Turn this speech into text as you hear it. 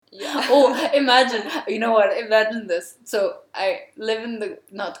Oh, imagine. You know what? Imagine this. So I live in the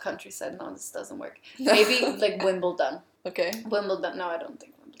not countryside. No, this doesn't work. Maybe like Wimbledon. Okay. Wimbledon. No, I don't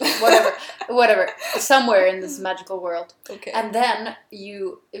think Wimbledon. Whatever. Somewhere in this magical world. Okay. And then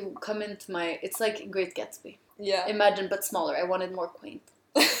you come into my. It's like Great Gatsby. Yeah. Imagine, but smaller. I wanted more quaint.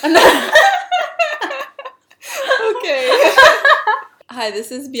 And then, Okay. Hi,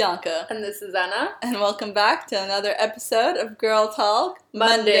 this is Bianca. and this is Anna. And welcome back to another episode of Girl Talk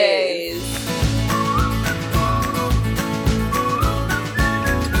Mondays.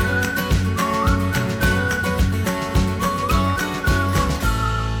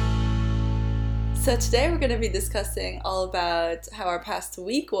 So today we're going to be discussing all about how our past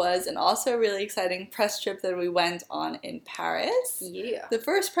week was and also a really exciting press trip that we went on in Paris. Yeah. The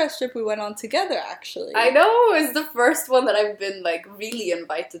first press trip we went on together, actually. I know, it's the first one that I've been like really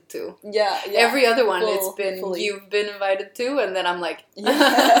invited to. Yeah. Every other one it's been fully. you've been invited to, and then I'm like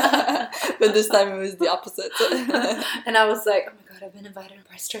Yeah. But this time it was the opposite. and I was like, oh my god, I've been invited on a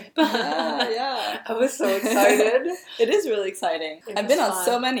press trip. Yeah. I was so excited. It is really exciting. It I've was been on fun.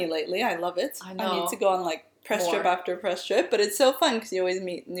 so many lately. I love it. I know. need to go on like press More. trip after press trip, but it's so fun because you always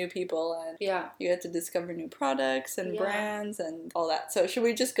meet new people and Yeah. you get to discover new products and Yeah. brands and all that. So should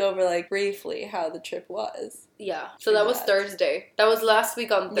we just go over like briefly how the trip was? Yeah. So that was Thursday. That was last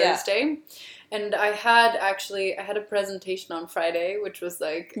week on Yeah. Thursday. And I had a presentation on Friday, which was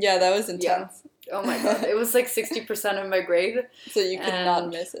like, Yeah, that was intense. oh my god, it was like 60% of my grade. So you could not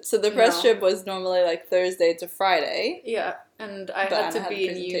And miss it. So the press no. trip was normally like Thursday to Friday. Yeah. And I But had Anna to had a be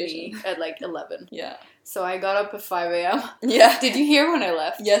in uni presentation. at like 11. Yeah. So I got up at 5 a.m. Yeah. Did you hear when I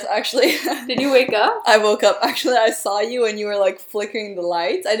left? Yes, actually. Did you wake up? I woke up. Actually, I saw you and you were like flickering the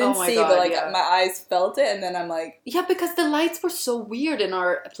lights. I didn't Oh my see, God, but like yeah. my eyes felt it, and then I'm like, Yeah, because the lights were so weird in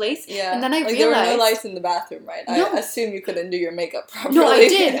our place. yeah. And then I like, realized... there were no lights in the bathroom, right? No. I assume you couldn't do your makeup properly. No,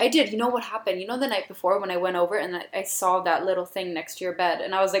 I did. You know what happened? You know the night before when I went over and I saw that little thing next to your bed,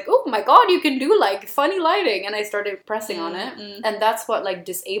 and I was like, oh my god, you can do like funny lighting, and I started pressing on it, Mm-mm. and that's what like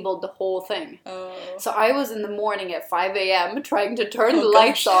disabled the whole thing. Oh. So I was in the morning at 5 a.m. trying to turn Oh, the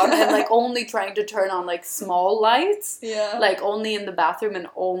lights gosh. on, and like only trying to turn on like small lights. Yeah. Like only in the bathroom and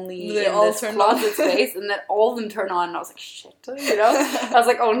only They in all this turned closet on. space, and then all of them turn on, and I was like, shit, you know? I was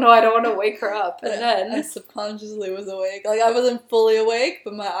like, oh no, I don't want to wake her up. And I then subconsciously was awake. Like, I wasn't fully awake,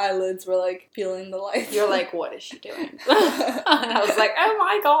 but my eyelids were like peeling the lights. you're like, what is she doing? And I was like, oh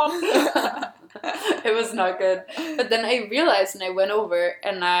my god. It was not good. But then I realized, and I went over,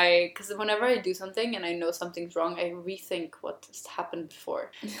 and because whenever I do something and I know something's wrong, I rethink what has happened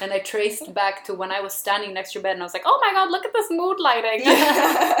before. And I traced back to when I was standing next to your bed, and I was like, oh my god, look at this mood lighting.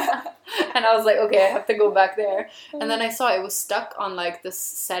 And I was like, okay, I have to go back there. And then I saw it was stuck on like this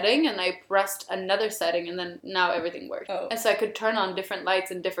setting, and I pressed another setting, and then now everything worked. Oh. And so I could turn on different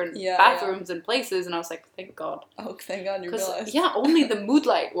lights in different Yeah, bathrooms and places, and I was like, thank god. Oh, thank God you Because, realized. yeah, only the mood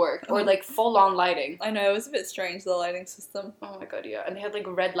light worked, or like full-on lighting. I know, it was a bit strange, the lighting system. Oh my god, yeah. And they had like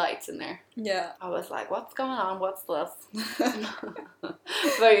red lights in there. Yeah. I was like, what's going on? What's this?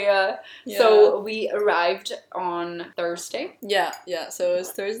 But yeah, Yeah. so we arrived on Thursday. Yeah. So it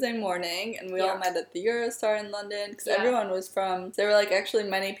was Thursday morning, and we all Yeah. met at the Eurostar in London, because Yeah. everyone was from, there were like actually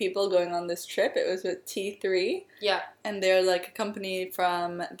many people going on this trip. It was with T3. Yeah. And they're like a company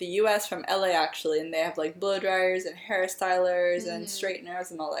from the US, from LA actually, and they have like blow dryers and hairstylers and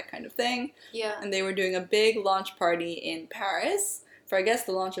straighteners and all that kind of thing. Yeah. And they were doing a big launch party in Paris for, I guess,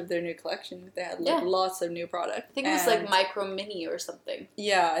 the launch of their new collection. They had like Yeah. lots of new products. I think it was like Micro Mini or something.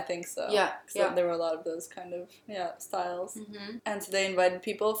 Yeah, I think so. Yeah, So yeah. there were a lot of those kind of styles. Mm-hmm. And so they invited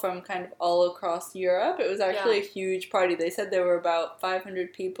people from kind of all across Europe. It was actually a huge party. They said there were about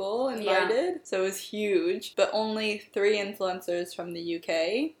 500 people invited. So it was huge. But only 3 influencers from the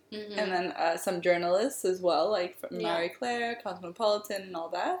UK. Mm-hmm. And then some journalists as well, like from Yeah. Marie Claire, Cosmopolitan, and all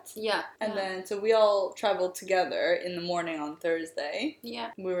that. Yeah. And then, so we all traveled together in the morning on Thursday. Yeah.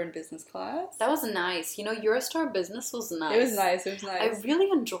 We were in business class. That was nice. You know, Eurostar Business was nice. It was nice. I really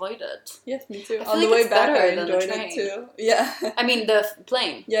enjoyed it. Yes, me too. I feel On the like way it's back, I better than the enjoyed it train. too. Yeah. I mean, the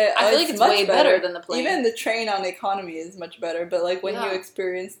plane. Yeah, I feel like it's much way better than the plane. Even the train on economy is much better, but like when you Yeah.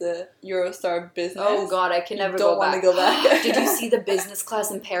 experience the Eurostar business, Oh god, I can never don't go want back. to go back. Did you see the business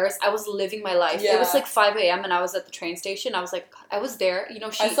class in Paris? I was living my life. Yeah. It was like 5 a.m. and I was at the train station. I was like, I was there. You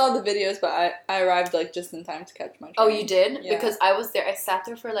know, I saw the videos, but I arrived like just in time to catch my train. Oh, you did? Yeah. Because I was there. I sat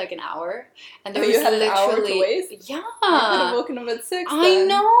there for like an hour, and there Oh, was you had an literally hour to waste? yeah. You could have woken up at 6. I then.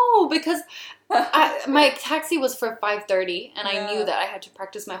 know, because My taxi was for 5:30, and I knew Yeah. that I had to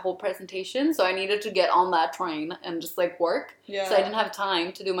practice my whole presentation, so I needed to get on that train and just like work. Yeah. So I didn't have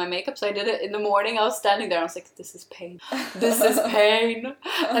time to do my makeup, so I did it in the morning. I was standing there, I was like, this is pain. This is pain.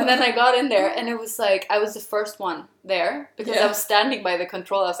 And then I got in there, and it was like, I was the first one there, because I was standing by the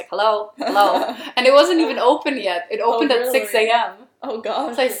control. I was like, hello, hello. And it wasn't even open yet. It opened at 6 a.m. Oh,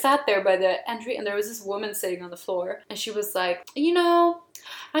 gosh. So I sat there by the entry, and there was this woman sitting on the floor, and she was like, you know,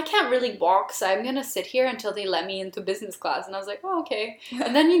 I can't really walk, so I'm gonna sit here until they let me into business class. And I was like, oh, okay.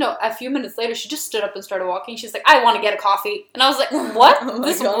 And then, you know, a few minutes later, she just stood up and started walking. She's like, I want to get a coffee. And I was like, what? Oh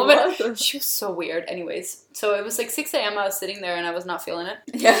This God, woman? what? She was so weird. Anyways, so it was like 6 a.m. I was sitting there, and I was not feeling it.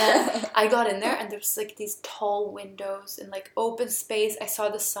 Yeah. And then I got in there, and there was like these tall windows and like open space. I saw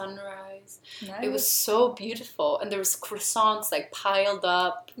the sunrise. Nice. It was so beautiful. And there was croissants like piled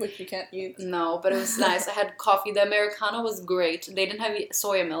up. Which you can't eat. No, but it was nice. I had coffee. The Americano was great. They didn't have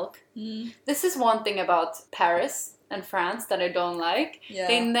soya milk. Mm. This is one thing about Paris and France that I don't like. Yeah.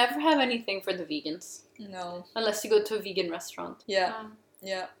 They never have anything for the vegans. No. Unless you go to a vegan restaurant. Yeah.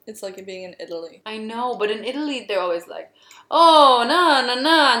 Yeah. It's like it being in Italy. I know, but in Italy they're always like, oh, no,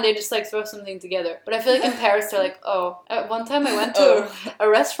 and they just like throw something together. But I feel like in Paris they're like, oh. At one time I went to a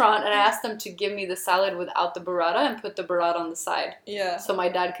restaurant and I asked them to give me the salad without the burrata and put the burrata on the side. Yeah. So my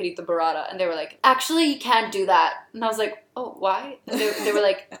dad could eat the burrata. And they were like, actually, you can't do that. And I was like, oh, why? And they were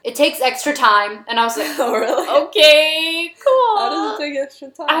like, it takes extra time. And I was like, Oh, really? okay, cool. How does it take extra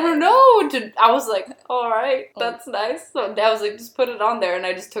time? I don't know. I was like, all right, that's nice. So Dad was like, just put it on there. And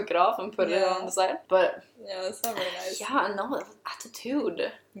I just took it off and put it on the side. But yeah, that's not very nice. yeah, no, that was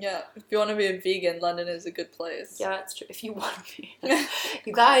attitude. Yeah, if you want to be a vegan, London is a good place. Yeah, it's true. If you want to be,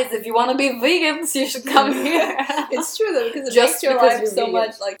 you guys, if you want to be vegans, you should come here. It's true though, because it Just makes your because life you're so vegan.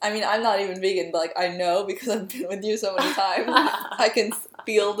 much like. I mean, I'm not even vegan, but like I know because I've been with you so many times. I can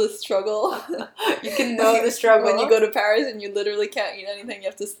feel the struggle. You can know the struggle when you go to Paris and you literally can't eat anything. You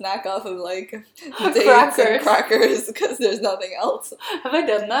have to snack off of like dates and crackers because there's nothing else. Have I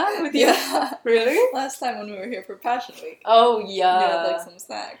done that with you? Yeah, Really? last time when we were here for Passion Week. Oh We yeah. had like some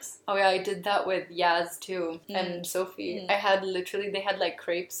snacks. Oh yeah, I did that with Yaz too and Sophie. I had literally, they had like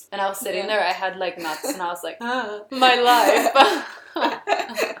crepes, and I was sitting there. I had like nuts, and I was like, my life.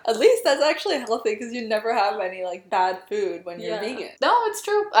 At least that's actually healthy because you never have any like bad food when you're vegan. No, it's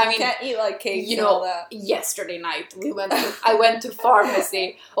true. I mean, You can't eat like cakes you and know, all that. yesterday night I went to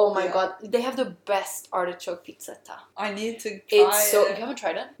pharmacy. Oh my Yeah. god, they have the best artichoke pizzetta. I need to try It's so. it. You haven't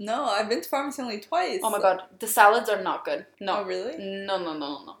tried it? No, I've been to pharmacy only twice. Oh my god, the salads are not good. No. Oh really? No.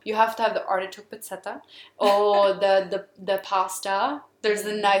 You have to have the artichoke pizzetta. Oh, the pasta. There's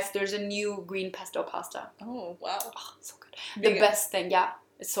a new green pesto pasta. Oh wow. Oh, so good. Vegan. The best thing, yeah,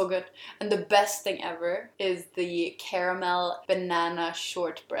 it's so good. And the best thing ever is the caramel banana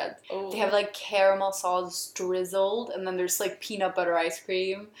shortbread. Oh. They have like caramel sauce drizzled, and then there's like peanut butter ice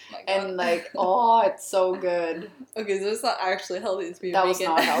cream, my God. and like, oh, it's so good. Okay, so it's not actually healthy to be That vegan. was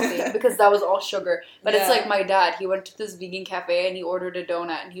not healthy because that was all sugar. But it's Yeah. like my dad, he went to this vegan cafe and he ordered a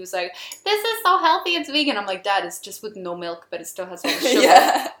donut, and he was like, this is so healthy, it's vegan. I'm like, Dad, it's just with no milk, but it still has all the sugar.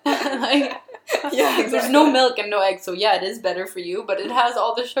 Yeah. Like, Yeah, there's exactly. no milk and no egg, so yeah, it is better for you, but it has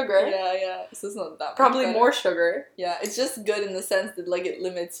all the sugar. Yeah. So it's not that much Probably better. more sugar. Yeah, it's just good in the sense that like it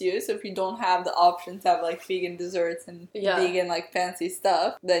limits you. So if you don't have the option to have like vegan desserts and vegan like fancy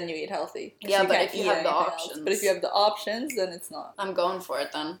stuff, then you eat healthy. 'Cause Yeah, but can't if you eat have the anything else. options. But if you have the options, then it's not. I'm going for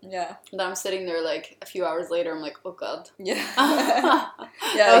it then. Yeah. Then I'm sitting there like a few hours later, I'm like, oh god. Yeah.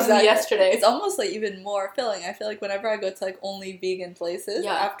 That was me yesterday. It's almost like even more filling. I feel like whenever I go to like only vegan places,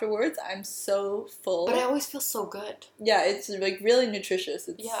 afterwards I'm so full. But I always feel so good. Yeah, it's like really nutritious.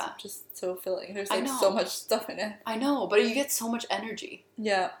 It's Yeah. just so filling. There's I like know. so much stuff in it. I know, but you get so much energy.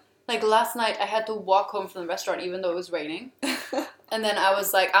 Yeah. Like last night, I had to walk home from the restaurant even though it was raining. And then I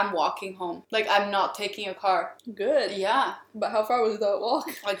was like, I'm walking home. Like, I'm not taking a car. Good. Yeah. But how far was that walk?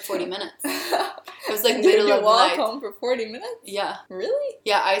 Like 40 minutes. It was like Did middle you of the walk night. home for 40 minutes? Yeah. Really?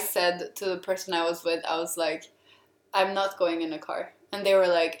 Yeah, I said to the person I was with, I was like, I'm not going in a car. And they were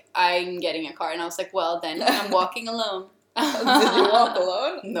like, I'm getting a car. And I was like, well, then I'm walking alone. Did you walk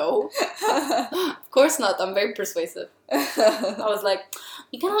alone? No. Of course not. I'm very persuasive. I was like,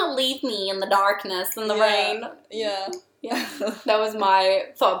 you cannot leave me in the darkness and the rain. Yeah. Yeah. That was my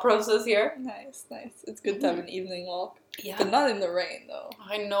thought process here. Nice. It's good to have an evening walk. Yeah. But not in the rain, though.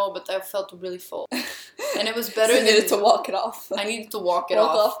 I know, but I felt really full. And it was better So you than... needed to walk it off. I needed to walk it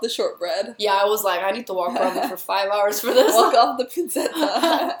Walk off. off the shortbread. Yeah, I was like, I need to walk around for 5 hours for this. Walk off the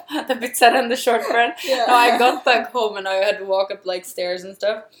pizzetta. The pizzetta and the shortbread. Yeah. No, I got back home and I had to walk up like stairs and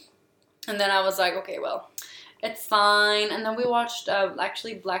stuff. And then I was like, okay, well, It's fine. And then we watched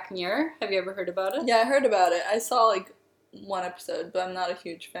actually Black Mirror. Have you ever heard about it? Yeah, I heard about it. I saw like one episode, but I'm not a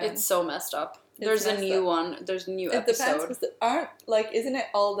huge fan. It's so messed up. There's a new one. There's a new episode. It depends, because isn't it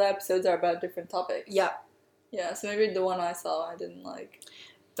all the episodes are about different topics? Yeah. Yeah, so maybe the one I saw I didn't like.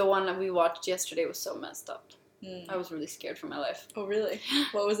 The one that we watched yesterday was so messed up. I was really scared for my life. Oh, really?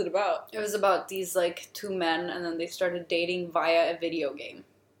 What was it about? It was about these, like, two men, and then they started dating via a video game.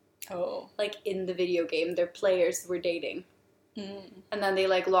 Oh. Like, in the video game, their players were dating. And then they,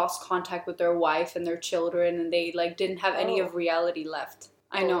 like, lost contact with their wife and their children, and they, like, didn't have any of reality left.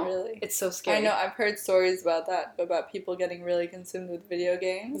 I know. Really? It's so scary. I know, I've heard stories about that, about people getting really consumed with video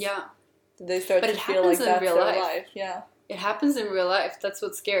games. Yeah. They start to feel like that's their life. Yeah. It happens in real life. That's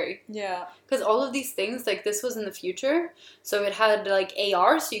what's scary. Yeah. Because all of these things, like, this was in the future. So it had, like,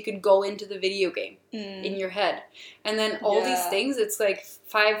 AR, so you could go into the video game in your head. And then all these things, it's, like,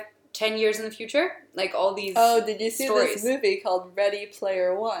 5-10 years in the future. Like, all these did you see stories. this movie called Ready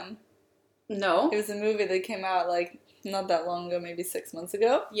Player One? No. It was a movie that came out, like, not that long ago, maybe 6 months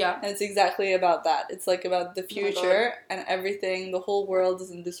ago. Yeah. And it's exactly about that. It's like about the future and everything. The whole world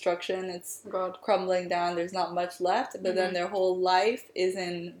is in destruction. It's crumbling down. There's not much left. But then their whole life is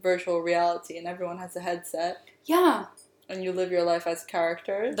in virtual reality and everyone has a headset. Yeah. And you live your life as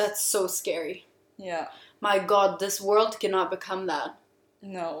characters. That's so scary. Yeah. My God, this world cannot become that.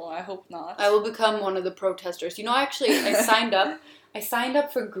 No, I hope not. I will become one of the protesters. You know, actually, I signed up. I signed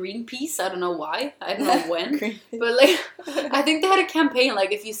up for Greenpeace. I don't know why. I don't know when. But, like, I think they had a campaign,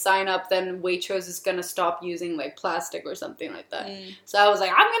 like, if you sign up, then Waitrose is going to stop using, like, plastic or something like that. So I was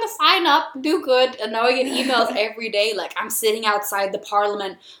like, I'm going to sign up, do good. And now I get emails every day, like, I'm sitting outside the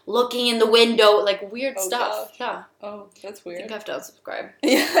parliament, looking in the window, like, weird stuff. Gosh. Yeah. Oh, that's weird. I think I have to unsubscribe.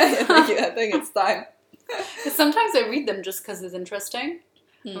 Yeah, I think it's time. Sometimes I read them just because it's interesting.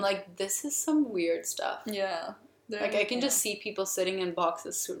 I'm like, this is some weird stuff. Yeah. Like, I can just see people sitting in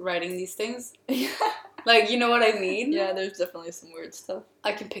boxes writing these things. Like, you know what I mean? Yeah, there's definitely some weird stuff.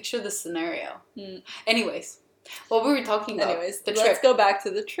 I can picture the scenario. Anyways, what were we talking about? The trip. Let's go back to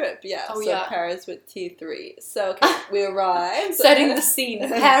the trip. Yeah. Oh, so Paris with T3. So, okay, we arrived. Setting the scene.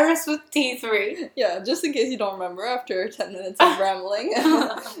 Paris with T3. Yeah, just in case you don't remember after 10 minutes of rambling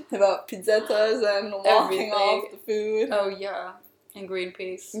about pizzettas and walking off the food. Oh, yeah. And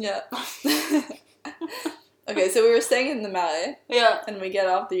Greenpeace. Yeah. Okay, so we were staying in the Marais. Yeah. And we get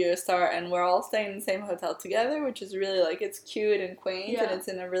off the Eurostar, and we're all staying in the same hotel together, which is really, like, it's cute and quaint, and it's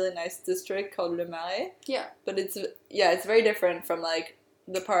in a really nice district called Le Marais. Yeah. But it's very different from, like,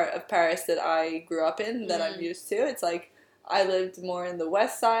 the part of Paris that I grew up in, that I'm used to. It's, like, I lived more in the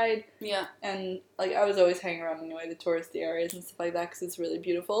west side. Yeah. And, like, I was always hanging around anyway, the touristy areas and stuff like that, because it's really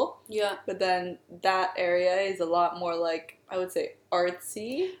beautiful. Yeah. But then that area is a lot more, like, I would say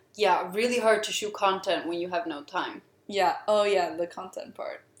artsy. Yeah, really hard to shoot content when you have no time. Yeah. Oh, yeah, the content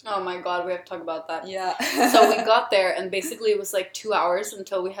part. Oh my God, we have to talk about that. Yeah. So we got there, and basically it was like 2 hours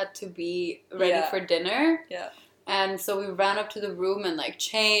until we had to be ready for dinner. Yeah. And so we ran up to the room and, like,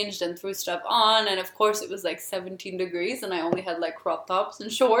 changed and threw stuff on. And, of course, it was, like, 17 degrees, and I only had, like, crop tops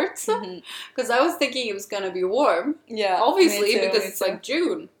and shorts. Because I was thinking it was going to be warm. Yeah. Obviously, because it's, like,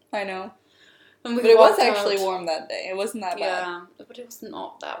 June. I know. And but it was actually warm that day. It wasn't that bad. Yeah, but it was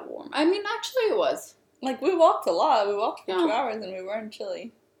not that warm. I mean, actually it was. Like, we walked a lot. We walked for 2 hours, and we weren't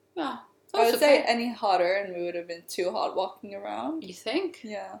chilly. Yeah. I would say any hotter, and we would have been too hot walking around. You think?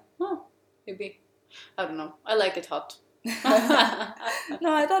 Yeah. Oh, maybe. I don't know. I like it hot. No,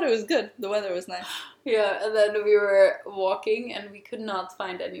 I thought it was good. The weather was nice. Yeah, and then we were walking, and we could not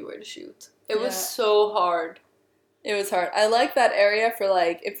find anywhere to shoot. It was so hard. It was hard. I like that area for,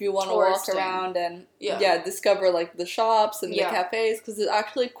 like, if you want to walk around and, discover, like, the shops and the cafes, because there's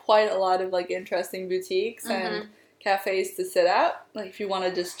actually quite a lot of, like, interesting boutiques and cafes to sit at. Like, if you want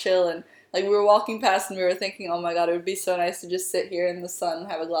to just chill and, like, we were walking past and we were thinking, oh my God, it would be so nice to just sit here in the sun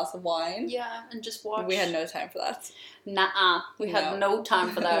and have a glass of wine. Yeah, and just watch. We had no time for that. Nuh-uh. We had no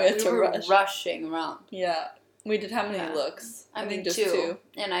time for that. we were rushing around. Yeah. We did how many looks? I mean, just two.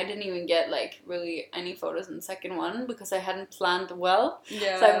 And I didn't even get, like, really any photos in the second one because I hadn't planned well.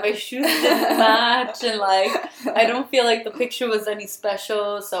 Yeah. So my shoes didn't match, and, like, I don't feel like the picture was any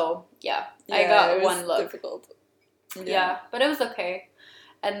special. So, I got one look. Difficult. Yeah, but it was okay.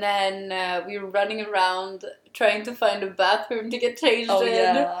 And then we were running around trying to find a bathroom to get changed in.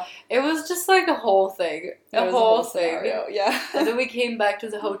 Yeah. It was just like a whole thing. A whole thing. Scenario. Yeah. And then we came back to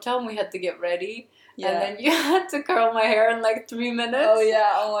the hotel and we had to get ready. Yeah. And then you had to curl my hair in like 3 minutes. Oh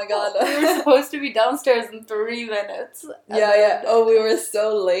yeah, oh my god. We were supposed to be downstairs in 3 minutes. Yeah. Oh, we were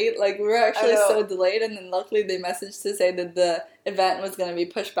so late. Like, we were actually know. so delayed, and then luckily they messaged to say that the event was going to be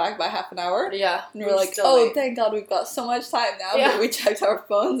pushed back by half an hour. Yeah. And we were like, still oh, late. thank God, we've got so much time now. Yeah. But we checked our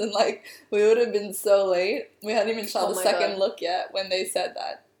phones, and like, we would have been so late. We hadn't even shot Oh the my second God. look yet when they said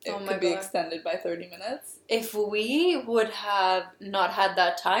that it Oh my could be God. extended by 30 minutes. If we would have not had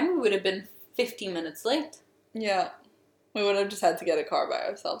that time, we would have been 50 minutes late. Yeah. We would have just had to get a car by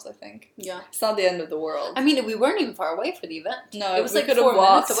ourselves, I think. Yeah. It's not the end of the world. I mean, we weren't even far away for the event. No, it was we like could have 4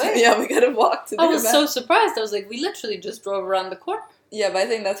 walked. minutes away. Yeah, we could have walked to the I was event. so surprised. I was like, we literally just drove around the corner. Yeah, but I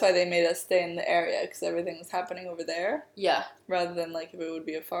think that's why they made us stay in the area, because everything was happening over there, Yeah. rather than like if it would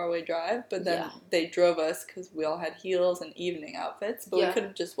be a faraway drive. But then Yeah. they drove us because we all had heels and evening outfits, but Yeah. we could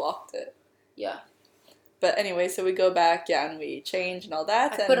have just walked it. Yeah. But anyway, so we go back, and we change and all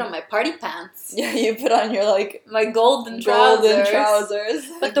that. I and put on my party pants. Yeah, you put on your like My golden trousers. golden trousers.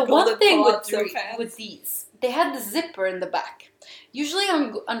 But the golden one thing palazzo pants. with these, they had the zipper in the back. Usually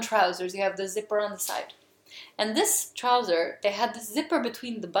on trousers, you have the zipper on the side. And this trouser, they had the zipper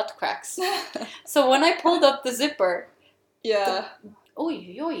between the butt cracks. So when I pulled up the zipper, Yeah.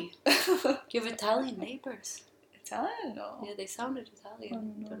 oi, oi, you have Italian neighbors. Italian? No. Yeah, they sounded Italian.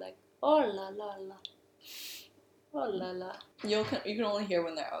 Oh, no. They're like, oh la la la. Oh la la. You can only hear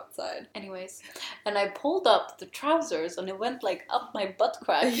when they're outside. Anyways, and I pulled up the trousers and it went like up my butt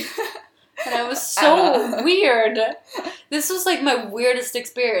crack. And I was so weird. This was like my weirdest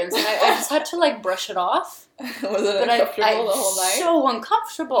experience. And I just had to like brush it off. Was it But uncomfortable the whole night? So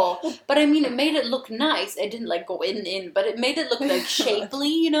uncomfortable. But I mean, it made it look nice. It didn't like go in, but it made it look like shapely,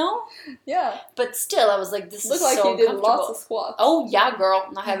 you know? Yeah. But still, I was like, this Looked is like so you did uncomfortable. lots of squats. Oh, yeah,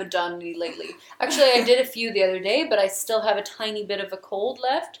 girl. I haven't done any lately. Actually, I did a few the other day, but I still have a tiny bit of a cold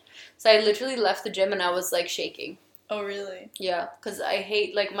left. So I literally left the gym and I was like shaking. Oh, really? Yeah, because I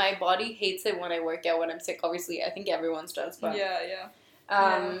hate, like, my body hates it when I work out when I'm sick. Obviously, I think everyone's does, but... Yeah.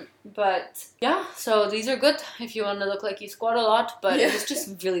 But, yeah, so these are good if you want to look like you squat a lot, but it was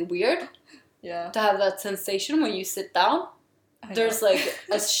just really weird Yeah. to have that sensation when you sit down. I There's, know. like,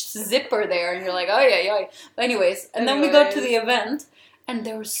 a zipper there, and you're like, oh, yeah. But anyways, and then we go to the event, and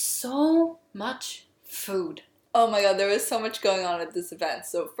there was so much food. Oh my god, there was so much going on at this event.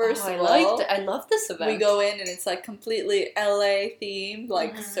 So first I of all, I love this event. we go in and it's like completely LA themed,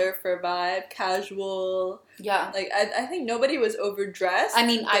 like surfer vibe, casual. Yeah. Like I think nobody was overdressed. I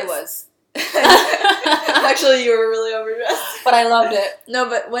mean, I was. Actually, you were really overdressed. But I loved it. No,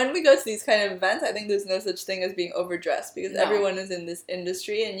 but when we go to these kind of events, I think there's no such thing as being overdressed because No. everyone is in this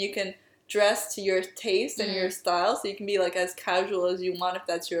industry and you can dress to your taste and your style, so you can be like as casual as you want if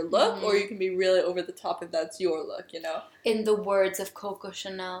that's your look, or you can be really over the top if that's your look, you know? In the words of Coco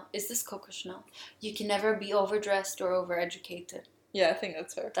Chanel, is this Coco Chanel? You can never be overdressed or overeducated. Yeah, I think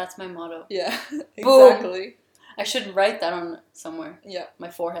that's her. That's my motto. Yeah, Boom. exactly. I should write that on somewhere. Yeah. My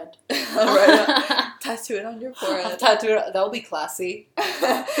forehead. Alright, tattoo it on your I'll forehead. tattoo it. That would be classy.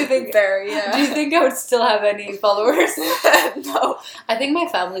 Very, yeah. Do you think I would still have any followers? No. I think my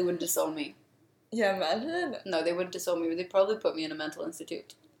family would disown me. Yeah, imagine. No, they wouldn't disown me. They'd probably put me in a mental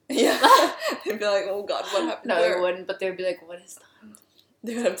institute. Yeah. They'd be like, oh god, what happened No, to they her? wouldn't, but they'd be like, what is that?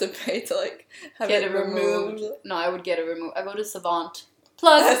 They would have to pay to like have Get it it removed. removed. No, I would get it removed. I go to Savant.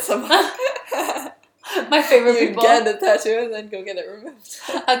 Plus, That's my favorite you people. get the tattoo and then go get it removed.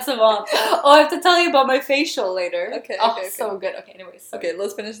 At Savant. Oh, I have to tell you about my facial later. Okay, Oh, okay. so good. Okay, anyways. Okay,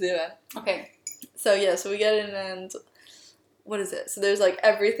 let's finish the event. Okay. So yeah, so we get in and what is it? So there's like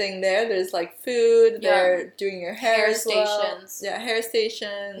everything there. There's like food. Yeah. They're doing your hair, Hair as well. stations. Yeah, hair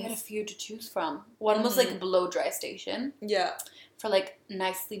stations. We had a few to choose from. One was like a blow dry station Yeah, for like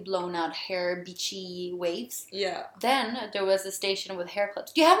nicely blown out hair, beachy waves. yeah, Then there was a station with hair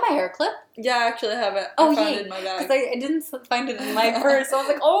clips. Do you have my hair clip? yeah. I actually have it. Oh, I found yay. it in my bag. Because I didn't find it in my purse. So I was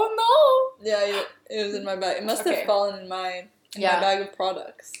like, oh Yeah, it was in my bag. It must Okay. have fallen in my Yeah. bag of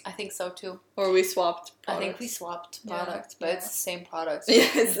products, no. I think so too. or we swapped. I Products. think we swapped Yeah, products, but yeah. it's the same products. Yeah,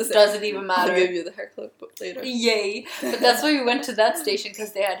 it's the same. Doesn't even matter. I'll give you the hair clip later. Yay. But that's why we went to that station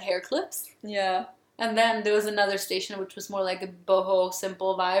because they had hair clips. Yeah. And then there was another station which was more like a boho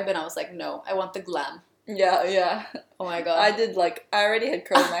simple vibe, and I was like, no, I want the glam. Yeah, yeah. Oh my god. I already had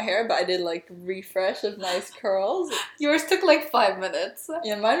curled my hair, but I did like refresh of nice curls. Yours took like 5 minutes.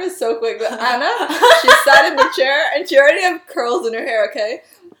 Yeah, mine was so quick. But Anna, she sat in the chair and she already had curls in her hair, okay?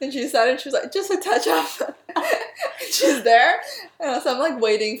 And she sat and she was like, just a touch up. She's there. And so I'm like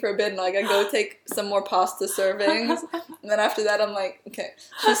waiting for a bit and like I go take some more pasta servings. And then after that I'm like, okay,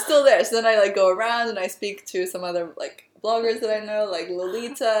 she's still there. So then I like go around and I speak to some other like bloggers that I know, like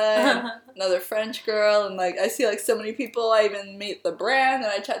Lolita and another French girl, and like I see like so many people. I even meet the brand,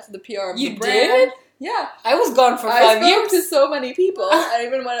 and I chat to the PR of the brand. You did? Yeah. I was gone for 5 years. I spoke to so many people. I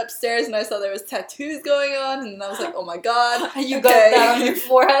even went upstairs and I saw there was tattoos going on, and I was like, oh my god. You got that on your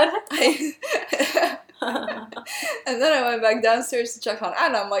forehead? And then I went back downstairs to check on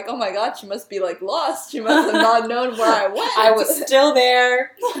Anna. I'm like, oh my god, she must be like lost. She must have not known where I went. I was still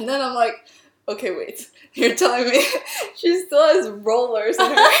there. And then I'm like, okay, wait. You're telling me she still has rollers in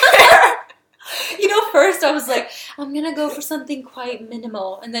her hair? You know, first I was like, I'm gonna go for something quite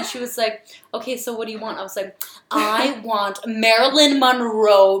minimal. And then she was like, okay, so what do you want? I was like, I want Marilyn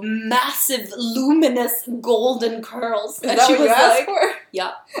Monroe massive, luminous, golden curls. And she was like,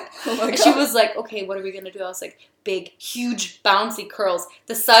 yeah. Oh my God. And she was like, okay, what are we gonna do? I was like, big, huge, bouncy curls,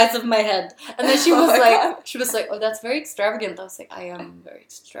 the size of my head. And then she was like, oh, that's very extravagant. I was like, I am very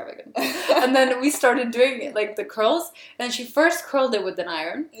extravagant. And then we started doing it, like the curls. And she first curled it with an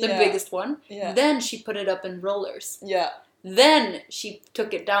iron, the biggest one. Yeah. Then she put it up in rollers. Yeah. Then she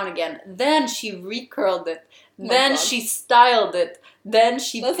took it down again. Then she recurled it. Then she styled it. Then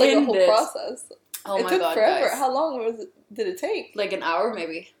she pinned it. That's like a whole process. Oh my God, It took forever. guys. How long did it take? Like an hour,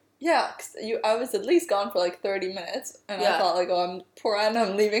 maybe. Yeah, cause I was at least gone for like 30 minutes, and I thought like, oh, I'm poor Anna,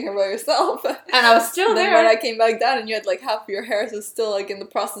 I'm leaving her by herself. And I was still there. Then when I came back down and you had like half of your hair was still like in the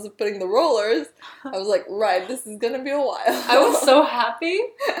process of putting the rollers, I was like, right, this is gonna be a while. I was so happy,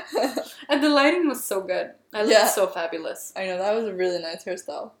 and the lighting was so good. I looked so fabulous. I know, that was a really nice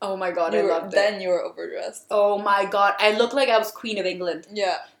hairstyle. Oh my God, I loved it. Then you were overdressed. Oh my God, I looked like I was Queen of England.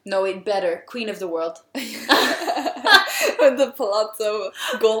 Yeah. No, it better. Queen of the world. With the palazzo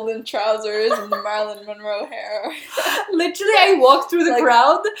golden trousers and the Marilyn Monroe hair. Literally, I walked through the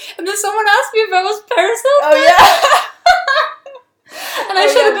crowd, and then someone asked me if I was Paris Hilton. Oh yeah. And I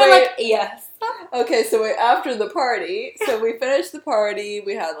should have been like, yes. Okay, so wait, after the party, so we finished the party,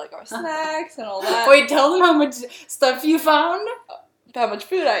 we had like our snacks and all that. Wait, tell them how much stuff you found. How much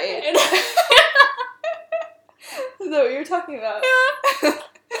food I ate. Is that what you're talking about?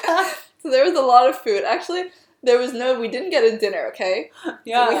 Yeah. So there was a lot of food. Actually, we didn't get a dinner, okay?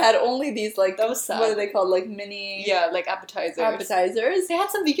 Yeah. So we had only these, like, that was sad. What are they called? Like mini... Yeah, like appetizers. They had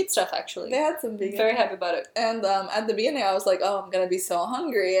some vegan stuff, actually. They had some vegan. Very happy about it. And at the beginning, I was like, oh, I'm gonna be so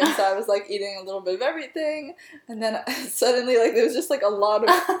hungry. And so I was, like, eating a little bit of everything. And then suddenly, like, there was just, like, a lot of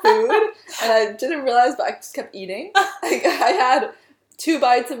food. And I didn't realize, but I just kept eating. Like, I had 2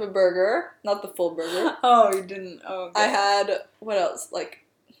 bites of a burger. Not the full burger. Oh, you didn't. Oh, okay. I had, what else? Like,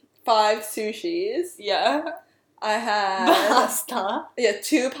 5 sushis. Yeah. I had... Pasta. Yeah,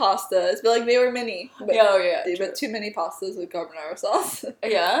 2 pastas. But, like, they were mini. But, but 2 mini pastas with carbonara sauce.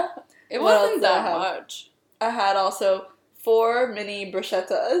 Yeah? It wasn't that much. I had also 4 mini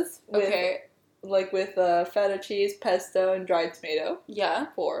bruschettas. With feta cheese, pesto, and dried tomato. Yeah.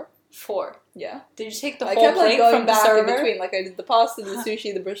 4. Yeah. Did you take the whole plate like going from the back server? in between. Like I did the pasta, the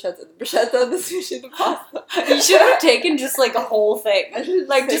sushi, the bruschetta, the sushi, the pasta. You should have taken just like a whole thing. I should have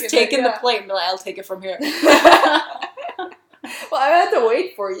like just taken the plate and be like, I'll take it from here. Well, I had to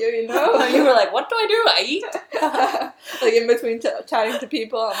wait for you, you know? You were like, what do? I eat? Like in between chatting to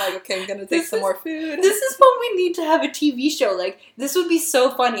people, I'm like, okay, I'm gonna take some more food. This is when we need to have a TV show. Like, this would be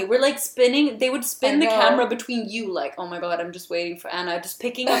so funny. We're like spinning, they would spin the camera between you, like, oh my God, I'm just waiting for Anna, just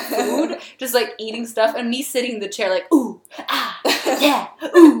picking up food, just like eating stuff, and me sitting in the chair like, ooh, ah, yeah,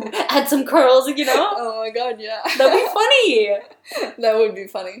 ooh, add some curls, you know? Oh my God, yeah. That'd be funny. That would be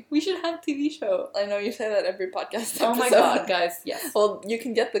funny. We should have a TV show. I know you say that every podcast episode. Oh my God, guys, yes. Well, you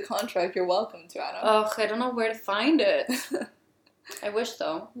can get the contract. You're welcome to, Anna. Ugh, I don't know where to find it. I wish,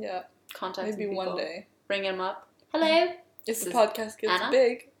 though. Yeah. Contact maybe people. One day. Bring him up. Hello. If the podcast gets Anna?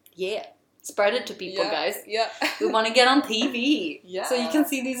 big. Yeah. Spread it to people, guys. Yeah. We want to get on TV. Yeah. So you can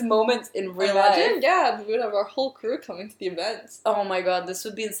see these moments in real life. Yeah, we would have our whole crew coming to the events. Oh my God, this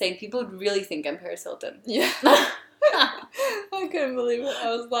would be insane. People would really think I'm Paris Hilton. Yeah. I couldn't believe it.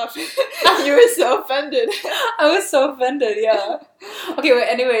 I was laughing. You were so offended. I was so offended, yeah. Okay, wait,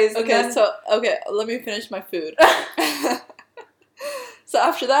 anyways. Okay, let me finish my food. So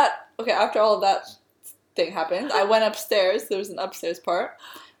after all of that thing happened, I went upstairs. There was an upstairs part.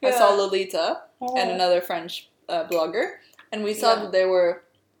 Yeah. I saw Lolita and another French blogger, and we saw that there were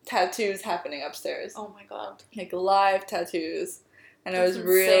tattoos happening upstairs. Oh my God. Like live tattoos. And it was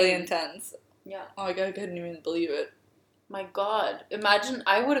really intense. Yeah. Oh my God, I couldn't even believe it. My God. Imagine,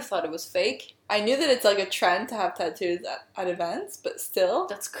 I would have thought it was fake. I knew that it's like a trend to have tattoos at events, but still.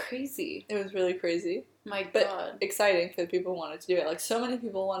 That's crazy. It was really crazy. My God. Exciting for the people who wanted to do it. Like, so many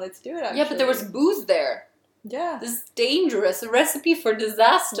people wanted to do it, actually. Yeah, but there was booze there. Yeah. This is dangerous. A recipe for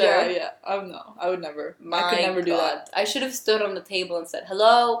disaster. Yeah. Oh no, I would never. I could never do that. I should have stood on the table and said,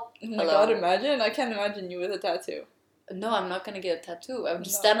 hello. Oh my God, imagine. I can't imagine you with a tattoo. No, I'm not going to get a tattoo. I would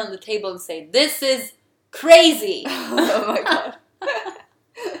just stand on the table and say, this is crazy. Oh my God.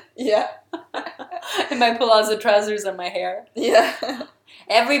 Yeah. In my palazzo trousers and my hair. Yeah.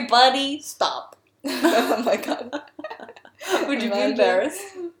 Everybody stop. Oh my God. Would you be embarrassed?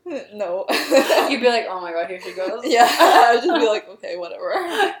 No. You'd be like, oh my God, here she goes. Yeah. I would just be like, okay, whatever.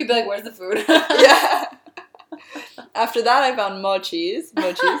 You'd be like, where's the food? Yeah. After that, I found mochis.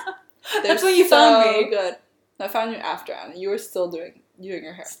 That's when you found me. Good. I found you after, Anna. You were still doing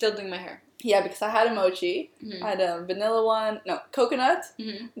your hair. Still doing my hair. Yeah, because I had a mochi. Mm-hmm. I had a vanilla one. No, coconut.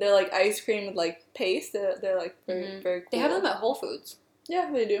 Mm-hmm. They're like ice cream with like paste. They're like very, very cool. They have them at Whole Foods. Yeah,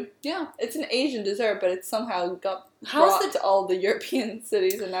 they do. Yeah. It's an Asian dessert, but it somehow got brought to all the European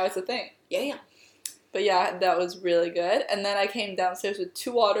cities, and now it's a thing. Yeah. But yeah, that was really good. And then I came downstairs with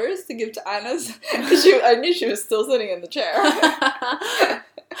 2 waters to give to Anna's. I knew she was still sitting in the chair.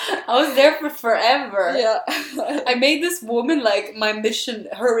 I was there for forever. Yeah. I made this woman like my mission,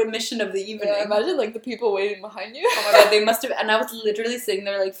 her mission of the evening. Yeah, imagine like the people waiting behind you. Oh my God, they must have, and I was literally sitting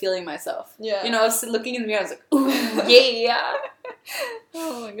there like feeling myself. Yeah. You know, I was looking in the mirror, I was like, ooh, yeah.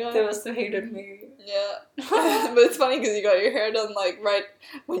 Oh my God. They must have hated me. Yeah. But it's funny because you got your hair done like right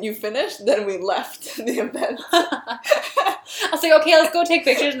when you finished, then we left the event. I was like, okay, let's go take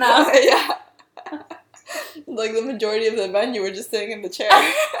pictures now. Yeah. Like the majority of the event, you were just sitting in the chair.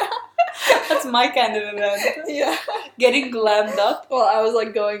 That's my kind of event. Yeah. Getting glammed up. Well, I was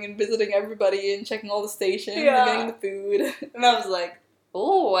like going and visiting everybody and checking all the stations and getting the food. And I was like,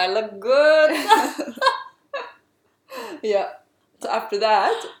 oh, I look good. Yeah. So after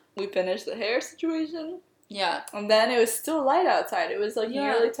that, we finished the hair situation. Yeah. And then it was still light outside. It was like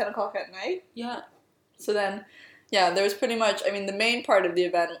nearly 10 o'clock at night. Yeah. So then, yeah, there was pretty much, I mean, the main part of the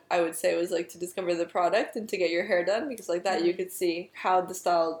event, I would say, was like to discover the product and to get your hair done, because like that you could see how the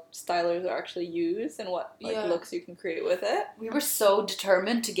stylers are actually used and what looks you can create with it. We were so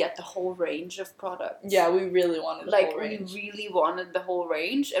determined to get the whole range of products. Yeah, we really wanted the whole range. We really wanted the whole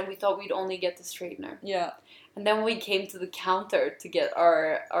range, and we thought we'd only get the straightener. Yeah. And then we came to the counter to get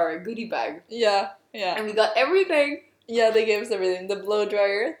our goodie bag. Yeah. And we got everything. Yeah, they gave us everything. The blow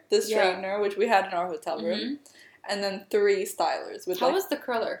dryer, the straightener, which we had in our hotel room, and then 3 stylers. How was the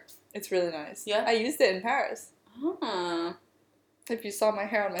curler? It's really nice. Yeah? I used it in Paris. Huh. If you saw my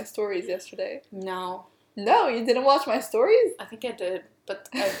hair on my stories yesterday. No. No, you didn't watch my stories? I think I did, but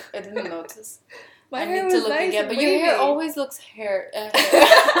I didn't notice. My I hair need was to look nice again. and But wavy. your hair always looks hair.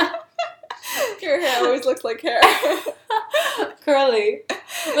 Your hair always looks like hair. Curly.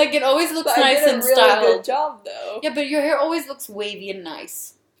 Like, it always looks nice and I did a really styled. good job, though. Yeah, but your hair always looks wavy and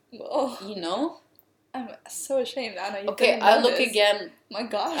nice. Well, You know? I'm so ashamed, Anna. You Okay, didn't I'll notice. look again. My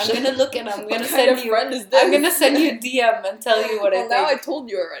gosh. I'm gonna look and I'm What gonna kind of send you. friend is this? I'm gonna send you a DM and tell you what I Well, think. now I told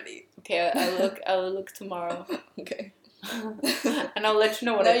you already. Okay, I'll look tomorrow. Okay. And I'll let you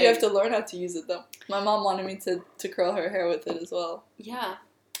know what Now I think. you have to learn how to use it, though. My mom wanted me to curl her hair with it as well. Yeah.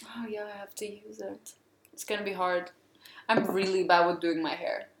 Oh yeah, I have to use it. It's gonna be hard. I'm really bad with doing my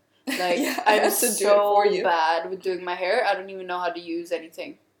hair. Like, Yeah, I I'm have to do it so for you. bad with doing my hair. I don't even know how to use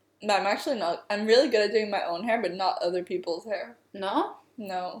anything. No, I'm actually not. I'm really good at doing my own hair, but not other people's hair. No?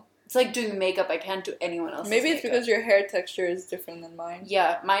 No. It's like doing makeup. I can't do anyone else's Maybe it's makeup. because your hair texture is different than mine.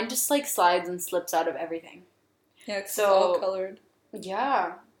 Yeah, mine just like slides and slips out of everything. Yeah, 'cause So- it's all colored.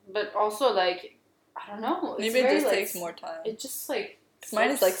 Yeah, but also like, I don't know. It's Maybe it very, just like, takes more time. It just like. 'Cause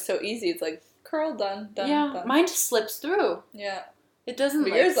mine is like slips. so easy. It's like curl, done, done, Yeah, done. mine just slips through. Yeah. It doesn't. But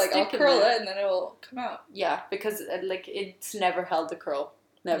like, yours, like, I'll stick in curl there. it and then it will come out. Yeah, because like it's never held the curl.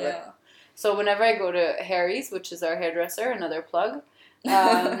 Never. Yeah. So whenever I go to Harry's, which is our hairdresser, another plug,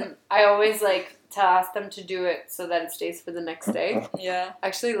 I always like to ask them to do it so that it stays for the next day. Yeah.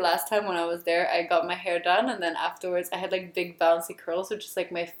 Actually, last time when I was there, I got my hair done, and then afterwards I had like big bouncy curls, which is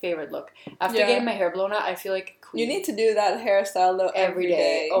like my favorite look. After Yeah. getting my hair blown out, I feel like a queen. You need to do that hairstyle though every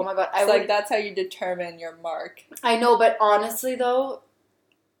day. Oh my god, It's like that's how you determine your mark. I know, but honestly though,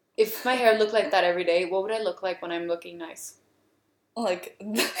 if my hair looked like that every day, what would I look like when I'm looking nice? Like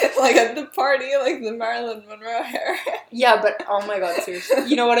like at the party, like the Marilyn Monroe hair. Yeah, but oh my god, seriously,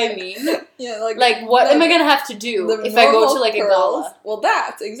 you know what I mean? Yeah, like What the- am I gonna have to do the if I go normal to like a curls. gala? Well,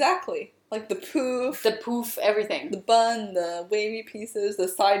 that exactly. Like the poof, The poof, everything. the bun, the wavy pieces, the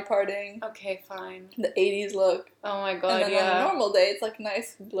side parting, Okay, fine. the 80s look. Oh my And god, then on a yeah. normal day, it's like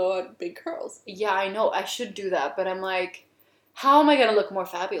nice blow out big curls. Yeah, I know. I should do that, but I'm like, how am I gonna look more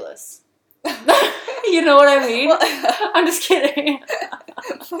fabulous? You know what I mean? Well, I'm just kidding.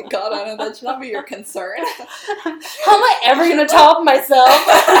 my god, Anna, that should not be your concern. How am I ever gonna top myself?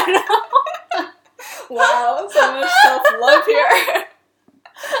 Wow, so much self-love here.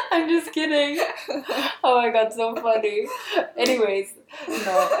 I'm just kidding. Oh my god, so funny. Anyways,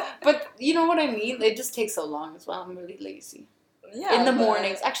 no. But you know what I mean? It just takes so long as well. I'm really lazy. Yeah. In the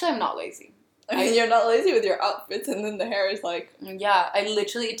mornings. Actually, I'm not lazy. I mean, you're not lazy with your outfits, and then the hair is like... Yeah,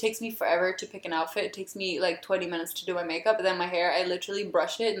 it takes me forever to pick an outfit. It takes me like 20 minutes to do my makeup, and then my hair, I literally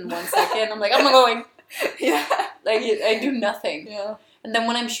brush it in 1 second. I'm like, I'm not going. Yeah. Like, I do nothing. Yeah. And then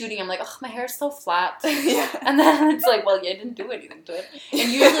when I'm shooting, I'm like, oh, my hair's so flat. Yeah. And then it's like, well, yeah, I didn't do anything to it.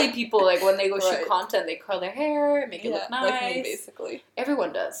 And usually people, like, when they go shoot Right. content, they curl their hair, make it look nice. Like me, basically.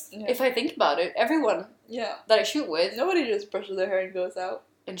 Everyone does. Yeah. If I think about it, everyone Yeah. that I shoot with Nobody just brushes their hair and goes out.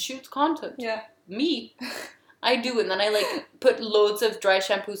 and shoots content. Yeah. Me. I do, and then I, like, put loads of dry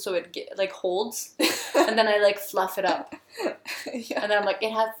shampoo so it, like, holds. And then I, like, fluff it up. Yeah. And then I'm like,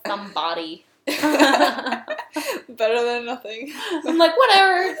 it has some body. Better than nothing. I'm like,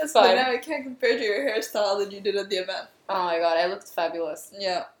 whatever, it's But fine. now I can't compare to your hairstyle that you did at the event. Oh my god, I looked fabulous.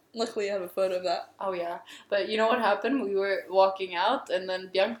 Yeah. Luckily, I have a photo of that. Oh yeah, but you know what happened? We were walking out, and then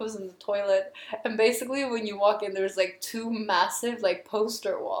Bianca was in the toilet, and basically when you walk in, there's like 2 massive like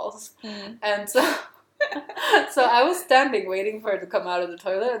poster walls, and so so I was standing waiting for her to come out of the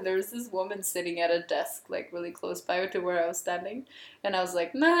toilet, and there was this woman sitting at a desk like really close by to where I was standing, and I was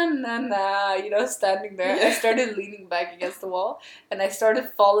like nah nah nah, you know, standing there. Yeah. I started leaning back against the wall, and I started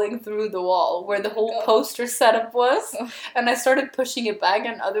falling through the wall where the whole God. poster setup was. Oh. And I started pushing it back,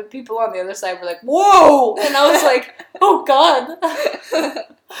 and other people on the other side were like, whoa! And I was like, oh god.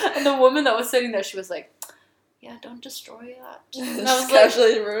 And the woman that was sitting there, she was like, yeah, don't destroy that. And I was Just like,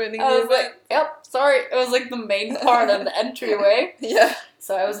 casually ruining I the was event. like, yep, sorry. It was like the main part of the entryway. Yeah.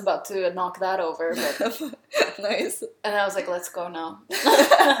 So I was about to knock that over, but Nice. and I was like, let's go now.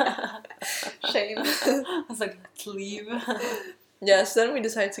 Shame. I was like, let's leave. Yeah, so then we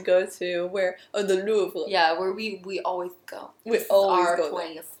decided to go to where? Oh, the Louvre. Yeah, where we always go. We This is always our go there.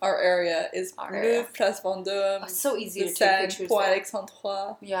 place. Our area is Our Louvre, area. Place Vendôme, It's so easy the to take Seine, pictures Pont there.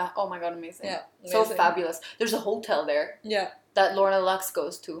 Alexandrois. Yeah, oh my god, amazing. Yeah, So amazing. fabulous. There's a hotel there Yeah, that Lorna Lux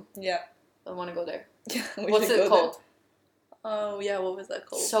goes to. yeah. I want to go there. Yeah, we What's should it go called? there. Oh, yeah, what was that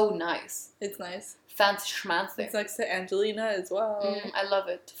called? So nice. It's nice. Fancy schmancy. It's next to Angelina as well. I love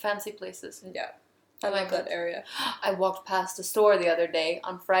it. Fancy places. Yeah, I I like love that it. area. I walked past a store the other day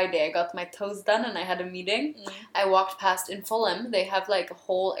on Friday. I got my toes done and I had a meeting. I walked past in Fulham. They have like a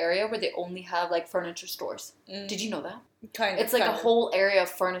whole area where they only have like furniture stores. Did you know that? Kind of. It's like kind a of. whole area of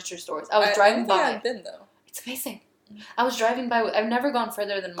furniture stores. I was I driving don't think by. I've been though. It's amazing. I was driving by. I've never gone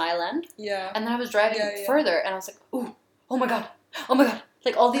further than Mile End. Yeah. And then I was driving Yeah. further, and I was like, ooh, oh my god.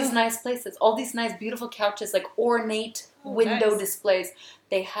 Like all these nice places, all these nice, beautiful couches, like ornate window nice. displays.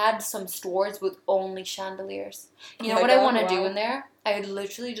 They had some stores with only chandeliers. You know my what I God, want to do wow. in there? I would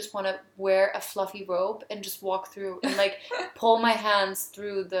literally just want to wear a fluffy robe and just walk through and like pull my hands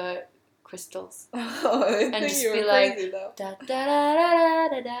through the crystals. Oh, I think just you be were like, crazy though. Da, da, da, da,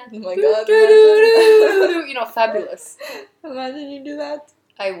 da, da, Oh my do, God, do, do, do, do. You know, fabulous. Imagine you do that.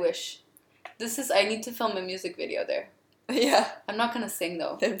 I wish. I need to film a music video there. Yeah. I'm not gonna sing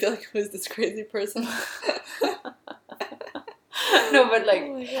though. They'd be like, who's this crazy person? No, but like,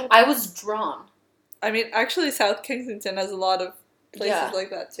 Oh my God. I was drawn. I mean, actually, South Kensington has a lot of places Yeah. like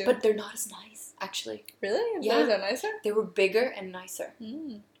that too. But they're not as nice, actually. really? Yeah. Those are nicer? They were bigger and nicer.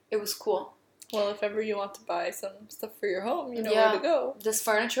 It was cool. Well, if ever you want to buy some stuff for your home, you know Yeah. where to go. This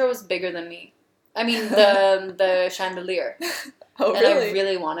furniture was bigger than me. I mean, the chandelier. Oh, And really? I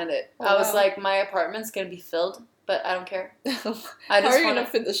really wanted it. Oh, I was wow. like, my apartment's gonna be filled, but I don't care. How I just are you wanna- gonna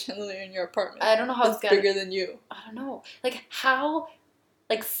fit the chandelier in your apartment? I don't know how It's it's gonna. bigger than you. I don't know. Like, how,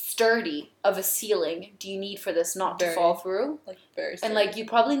 like, sturdy of a ceiling do you need for this not to Very. fall through? Like very. And sturdy. like, you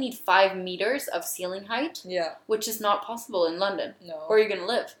probably need 5 meters of ceiling height, Yeah. which is not possible in London. No. Where are you gonna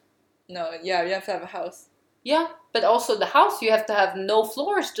live? No. Yeah. You have to have a house. Yeah, but also the house, you have to have no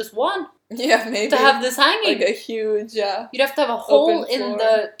floors, just one, Yeah, maybe. to have this hanging. like a huge. Yeah. You'd have to have a hole Open in floor.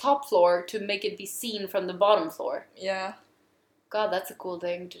 the top floor to make it be seen from the bottom floor. Yeah. God, that's a cool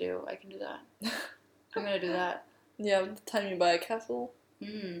thing to do. I can do that. I'm gonna do that. Yeah. By the time you buy a castle.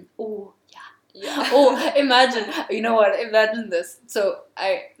 Oh, yeah. Yeah. Oh, imagine. You know what? Imagine this. So,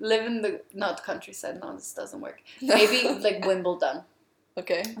 I live in the, not countryside. No, this doesn't work. Maybe, like, Wimbledon.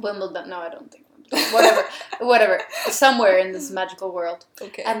 Okay. Wimbledon. No, I don't think Wimbledon. Whatever. Somewhere in this magical world.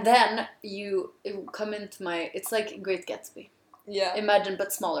 Okay. And then you come into it's like Great Gatsby. yeah. Imagine,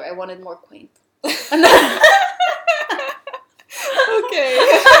 but smaller. I wanted more quaint. And then, Okay.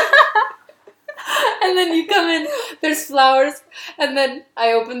 and And then you come in, there's flowers, and then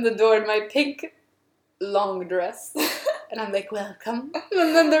I open the door in my pink long dress. And I'm like, welcome.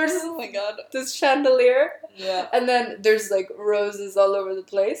 And then there's Oh my god. this chandelier. Yeah. And then there's like roses all over the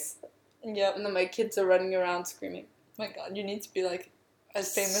place. Yep. And then my kids are running around screaming. Oh my god, you need to be like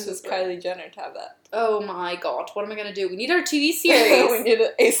as famous as Super. Kylie Jenner to have that. Oh my god, what am I gonna do? We need our TV We series. need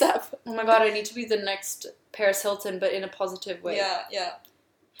it ASAP. Oh my god, I need to be the next Paris Hilton, but in a positive way. Yeah, yeah.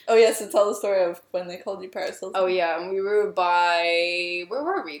 Oh yeah, so tell the story of when they called you Paris Hilton. Oh yeah, and we were by, where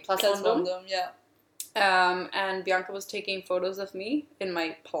were we? Place That's Vendôme. Vendôme, yeah. And Bianca was taking photos of me in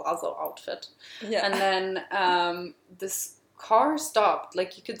my palazzo outfit. Yeah. And then this car stopped.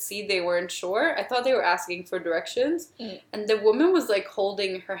 Like, you could see they weren't sure. I thought they were asking for directions. Mm. And the woman was, like,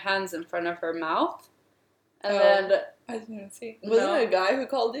 holding her hands in front of her mouth. And then, I didn't even see. No. Wasn't it a guy who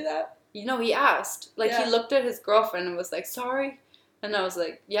called you that? you know, he asked. Like, Yeah. he looked at his girlfriend and was like, sorry. And I was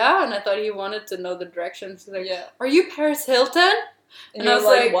like, yeah. And I thought he wanted to know the directions. He's like, Yeah. are you Paris Hilton? And And you I were was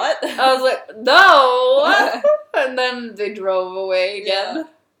like, like- what? I was like, no. What? And then they drove away again.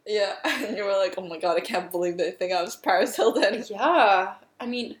 Yeah. And you were like, oh my god, I can't believe they think I was Paris Hilton. Yeah. I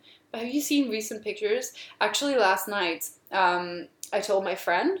mean, have you seen recent pictures? Actually, last night, I told my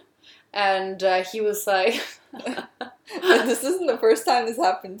friend, and he was like, But this isn't the first time this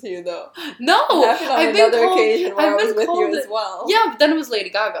happened to you, though. no, It happened on I've been another called, occasion where I've I was been with you called as well. Yeah, but then it was Lady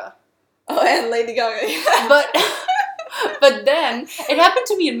Gaga. Oh, and Lady Gaga. Yeah. But then, it happened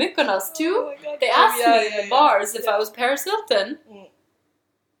to me in Mykonos, too. Oh my god. They Oh, asked yeah, me yeah, in the bars if yeah. I was Paris Hilton. Mm.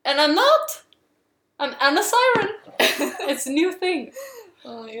 And I'm not. I'm Anna Siren. It's a new thing.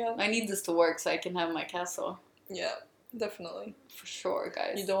 Oh my god. I need this to work so I can have my castle. Yeah, definitely. For sure,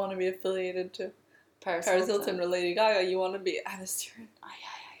 guys. You don't want to be affiliated to Paris Paris Hilton or Lady Gaga. You want to be Anna Siren. Oh, yeah.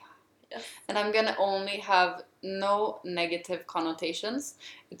 Yes. And I'm gonna only have no negative connotations.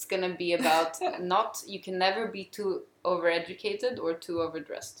 It's gonna be about you can never be too overeducated or too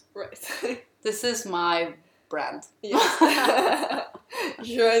overdressed. Right. This is my brand. Yes. You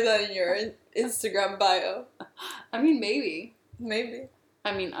should write that in your Instagram bio. I mean, maybe. Maybe.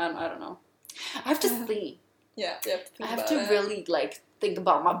 I mean, I don't know. I have to think. Yeah, you have to I think have about to it. really, like, think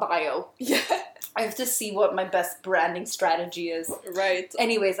about my bio. Yeah. I have to see what my best branding strategy is. Right.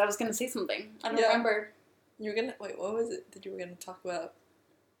 Anyways, I was gonna say something. I don't Yeah. remember. You were gonna wait. What was it that you were gonna talk about?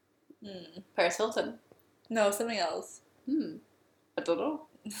 Paris Hilton. No, something else. I don't know.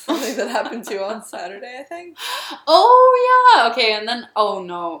 Something that happened to you on Saturday, I think. Oh, yeah. Okay, and then, oh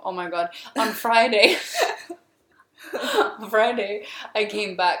no. Oh my god. On Friday. On Friday, I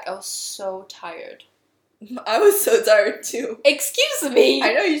came back. I was so tired. I was so tired too. Excuse me.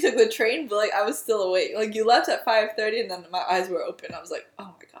 I know you took the train, but like I was still awake. Like you left at 5:30, and then my eyes were open. I was like,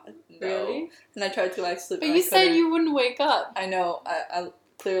 oh my god, no. Really? And I tried to like sleep. But and you I said couldn't. you wouldn't wake up. I know. I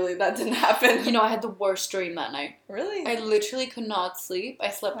clearly that didn't happen. You know, I had the worst dream that night. Really? I literally could not sleep. I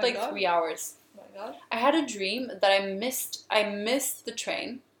slept My like God. 3 hours. Oh my god. I had a dream that I missed the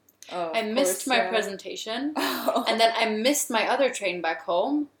train. Oh, I of missed course, my yeah. presentation. Oh. And then I missed my other train back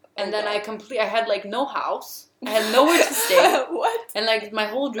home. And Oh, then God. I had like no house. I had nowhere to stay. What? And like my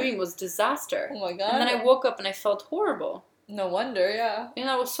whole dream was disaster. Oh my god. And then I woke up and I felt horrible. No wonder, yeah. And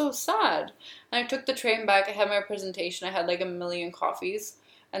I was so sad. And I took the train back. I had my presentation. I had like a million coffees.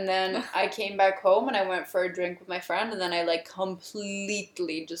 And then I came back home and I went for a drink with my friend. And then I like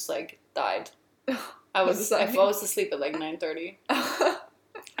completely just like died. I What does that mean? was asleep at like 9:30.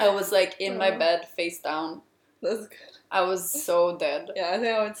 I was like in my Oh. bed face down. That's good. I was so dead. Yeah, I think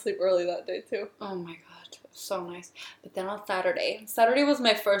I went to sleep early that day too. Oh my god, so nice. But then on Saturday was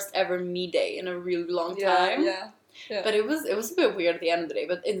my first ever me day in a really long time. Yeah. But it was a bit weird at the end of the day,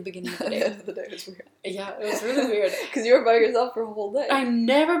 but in the beginning of the At the day. end of the day, it was weird. Yeah, it was really weird. Because you were by yourself for a whole day. I'm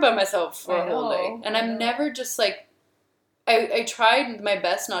never by myself for I a whole know, day. And I I'm know. never just like I tried my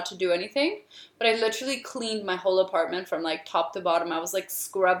best not to do anything, but I literally cleaned my whole apartment from like top to bottom. I was like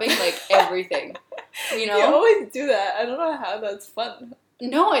scrubbing like everything. You know? You always do that. I don't know how that's fun.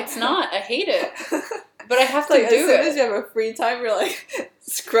 No, it's not. I hate it. But I have It's to like, do as soon it. as you have a free time, you're like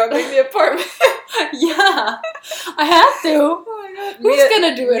scrubbing the apartment. Yeah. I have to. Oh my god. Who's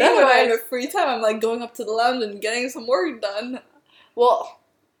gonna do it When I have otherwise? a free time, I'm like going up to the lounge and getting some work done. Well,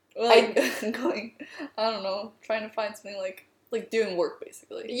 Or like going, I don't know, trying to find something like doing work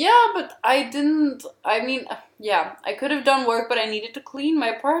basically. yeah, but I didn't. I mean, yeah, I could have done work, but I needed to clean my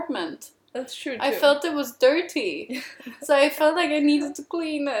apartment. That's true too. I felt it was dirty. So I felt like I needed to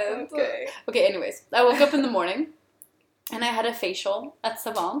clean it. Okay. Okay, anyways, I woke up in the morning and I had a facial at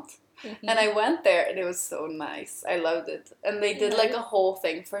Savant. Mm-hmm. And I went there and it was so nice. I loved it. And they did like a whole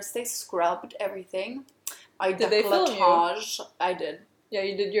thing. First they scrubbed everything. I Did they film you? décolletage. I did. Yeah,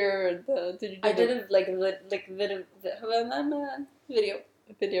 you did your did you do I did it like video.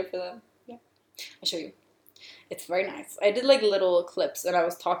 a video for them? I'll show you. It's very nice. I did like little clips and I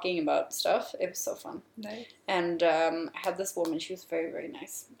was talking about stuff. It was so fun. Nice. And I had this woman. She was very, very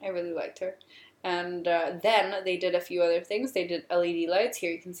nice. I really liked her. And then they did a few other things. They did LED lights.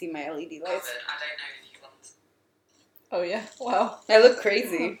 Here you can see my LED lights. I don't know if you want. Oh yeah! Wow. I look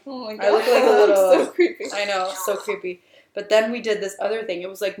crazy. Oh my god! I look like a little. so creepy. I know, so creepy. But then we did this other thing. It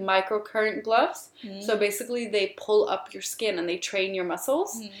was like microcurrent gloves. Mm. So basically they pull up your skin and they train your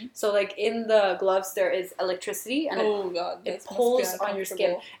muscles. Mm. So like in the gloves there is electricity and Oh god! it that must be pulls on your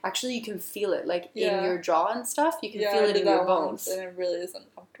skin. uncomfortable. Actually you can feel it like Yeah. in your jaw and stuff. You can Yeah, feel I it did in your that once, bones. and it really is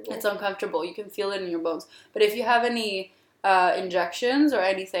uncomfortable. It's uncomfortable. You can feel it in your bones. But if you have any injections or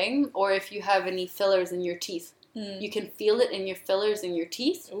anything, or if you have any fillers in your teeth, Mm. you can feel it in your fillers in your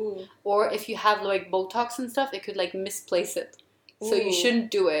teeth. Ooh. Or if you have like Botox and stuff, it could like misplace it. So you Ooh.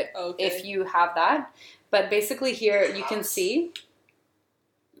 shouldn't do it Okay. if you have that. But basically here you can see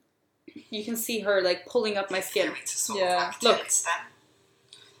her like pulling up my skin. Yeah. Look. Them.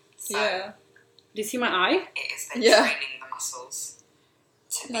 So Yeah. Do you see my eye? it is then Yeah. training the muscles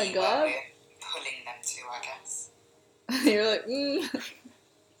to My be God. where we're pulling them to, I guess. You're like,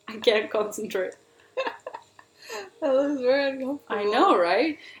 I can't concentrate. that looks very uncomfortable. I know,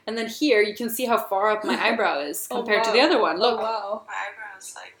 right? And then here you can see how far up my eyebrow is Oh, compared to wow. the other one. Look. Oh, wow. My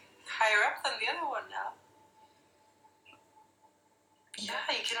eyebrow's like higher up than the other one now. Yeah,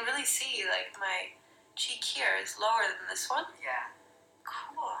 you can really see like my cheek here is lower than this one. Yeah.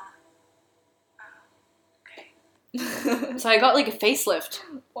 Cool. Okay. So I got like a facelift.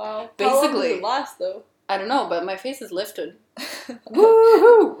 Wow. How long Basically. does it last though? I don't know, but my face is lifted. I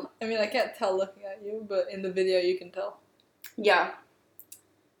Woohoo! mean, I can't tell looking at you, but in the video you can tell. Yeah.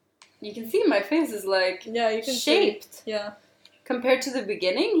 You can see my face is like Yeah, you can shaped see. Yeah. compared to the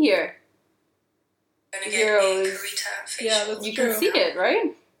beginning here. Gonna get Here a is- Karita facial. Yeah, that's You true. can see it,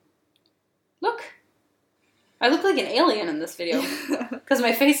 right? Look. I look like an alien in this video because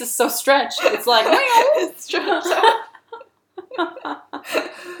my face is so stretched. It's like It's true.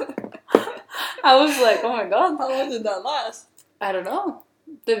 I was like, oh my god. How long did that last? I don't know.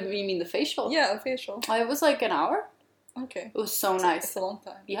 You mean the facial? Yeah, a facial. It was like an hour. Okay. It was so It's nice. a long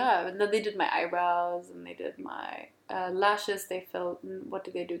time. Yeah, and then they did my eyebrows and they did my lashes. They filled. What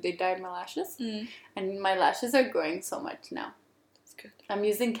did they do? They dyed my lashes, Mm. and my lashes are growing so much now. That's good. I'm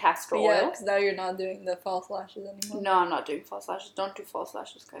using castor Yeah, oil. because now you're not doing the false lashes anymore. No, I'm not doing false lashes. Don't do false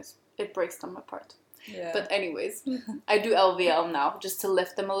lashes, guys. It breaks them apart. Yeah. But anyways, I do LVL now just to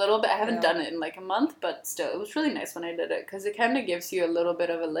lift them a little bit. I haven't Yeah. done it in like a month, but still, it was really nice when I did it because it kind of gives you a little bit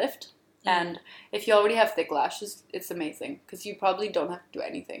of a lift. And if you already have thick lashes, it's amazing because you probably don't have to do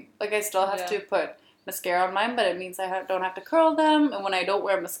anything. Like I still have Yeah. to put mascara on mine, but it means I don't have to curl them. And when I don't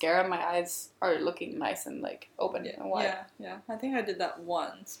wear mascara, my eyes are looking nice and like open and wide. Yeah. I think I did that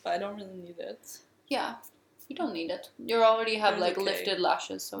once, but I don't really need it. Yeah, you don't need it. You already have It's like okay. lifted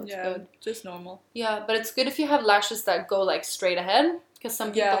lashes, so it's yeah, good. just normal. Yeah, but it's good if you have lashes that go like straight ahead because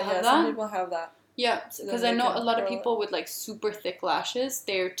some people have that. Some people have that. Yeah, So because then I they know can a lot of curl it. people with like super thick lashes,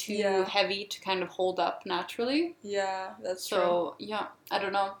 they're too Yeah. heavy to kind of hold up naturally. Yeah, that's true. So yeah, I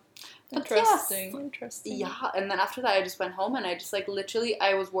don't know. But Interesting. yes. Interesting. Yeah, and then after that, I just went home and I just like literally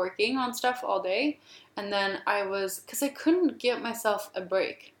I was working on stuff all day, and then I was because I couldn't give myself a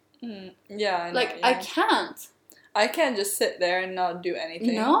break. Mm. Yeah, I know, Like yeah. I can't. I can't just sit there and not do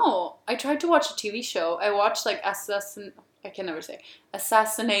anything. No, I tried to watch a TV show. I watched like I can never say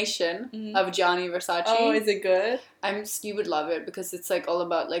Assassination Mhm. of Gianni Versace. Oh, is it good? You would love it because it's like all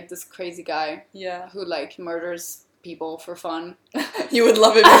about like this crazy guy Yeah. who like murders people for fun. You would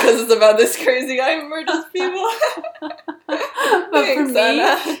love it because it's about this crazy guy who murders people. But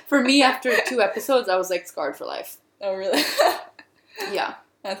Thanks, for me, after 2 episodes, I was like scarred for life. Oh, really? Yeah,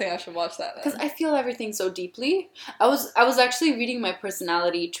 I think I should watch that because then. I feel everything so deeply. I was actually reading my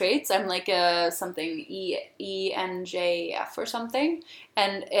personality traits. I'm like a something ENJF or something,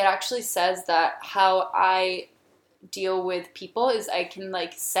 and it actually says that how I deal with people is I can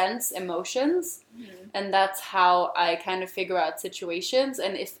like sense emotions. And that's how I kind of figure out situations.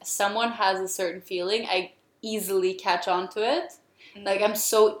 And if someone has a certain feeling, I easily catch on to it. Like, I'm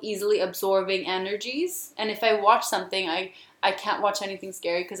so easily absorbing energies. And if I watch something, I can't watch anything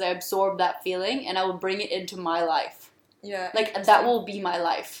scary because I absorb that feeling and I will bring it into my life. Yeah. Like, that will be my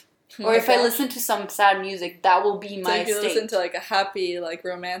life. Oh Or my if I gosh. listen to some sad music, that will be So my if you state. listen to like a happy, like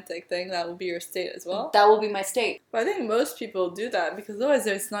romantic thing, that will be your state as well. That will be my state. But I think most people do that because otherwise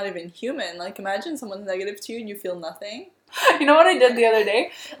it's not even human. Like imagine someone's negative to you and you feel nothing. You know what I did the other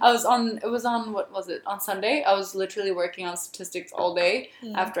day? What was it? On Sunday. I was literally working on statistics all day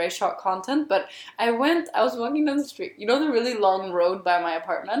after I shot content. But I was walking down the street. You know the really long road by my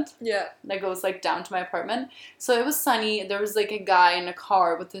apartment? Yeah. That goes like down to my apartment. So it was sunny. There was like a guy in a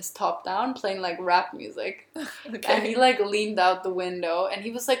car with his top down playing like rap music. Okay. And he like leaned out the window and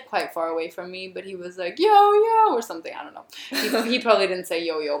he was like quite far away from me, but he was like, yo, yo, or something. I don't know. He probably didn't say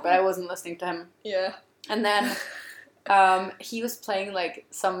yo, yo, but I wasn't listening to him. Yeah. And then he was playing like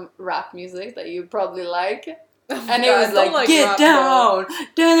some rap music that you probably like. And it was like get down.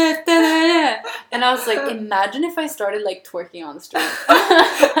 Da, da, da, da, da. And I was like, imagine if I started like twerking on the street.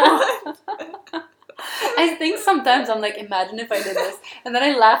 I think sometimes I'm like, imagine if I did this. And then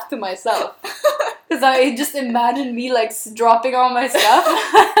I laughed to myself. Because I just imagined me like dropping all my stuff.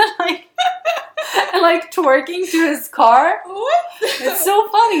 and like twerking to his car. What? It's so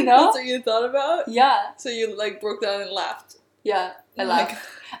funny, no? That's what you thought about? Yeah. So you like broke down and laughed? Yeah, I laughed.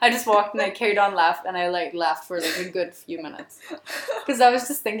 I just walked and I carried on laughed and I like laughed for like a good few minutes. Because I was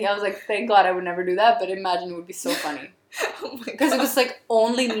just thinking, I was like, thank God I would never do that, but imagine it would be so funny. Oh my Because it was like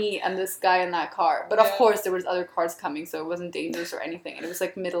only me and this guy in that car. But of Yeah. course there was other cars coming, so it wasn't dangerous or anything. And it was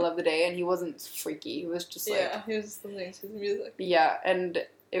like middle of the day and he wasn't freaky. He was just like... Yeah, he was just listening to his music. Yeah, and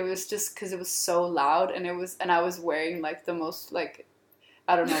it was just because it was so loud and I was wearing like the most like...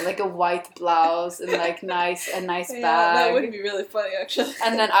 I don't know, like a white blouse and like a nice Yeah, bag. that would be really funny actually.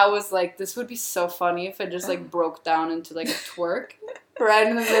 And then I was like, this would be so funny if I just like broke down into like a twerk right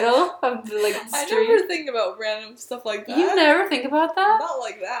in the middle of the like I street. never think about random stuff like that. You never think about that? Not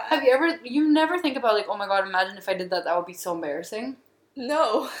like that. Have you never think about like, oh my god, imagine if I did that, that would be so embarrassing?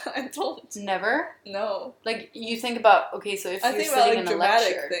 No, I don't. Never? No. Like, you think about, okay, so if I you're think about sitting like in a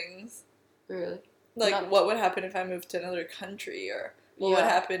dramatic lecture. things. Really? Like, Not- what would happen if I moved to another country? Or what would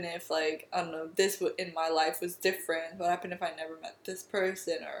happen if, like, I don't know, this in my life was different? What happened if I never met this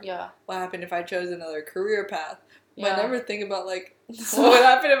person? Or Yeah. what happened if I chose another career path? But Yeah. I never think about, like, what would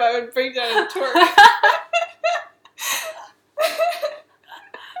happen if I would break down and twerk?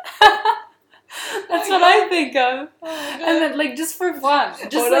 That's what I think of. Oh my God. And then, like, just for fun.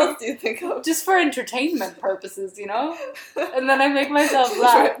 Just what like, else do you think of? just for entertainment purposes, you know? And then I make myself Just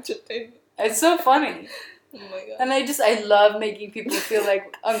laugh. for entertainment. It's so funny. Oh my God. And I love making people feel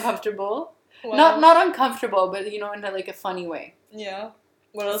like uncomfortable. Wow. Not uncomfortable, but you know, in like a funny way. Yeah.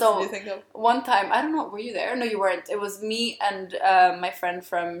 What else So- did you think of? One time, I don't know, were you there? No, you weren't. It was me and my friend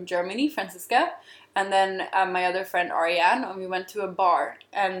from Germany, Franziska, and then my other friend Ariane, and we went to a bar.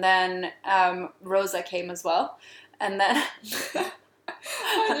 And then Rosa came as well. And then...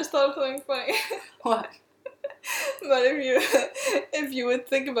 I just thought of something funny. What? But if you would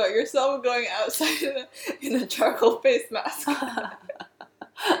think about yourself going outside in a charcoal face mask.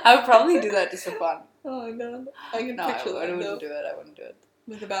 I would probably do that just for fun. Oh my God. I can No, I picture that wouldn't though. do it. I wouldn't do it.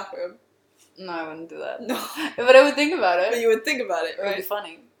 With the bathroom. No, I wouldn't do that. No. But I would think about it. But you would think about it, It would be right?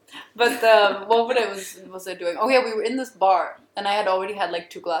 funny. But what was I doing? Oh yeah, we were in this bar, and I had already had like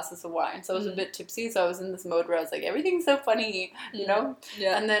 2 glasses of wine, so I was a bit tipsy. So I was in this mode where I was like, everything's so funny, you know.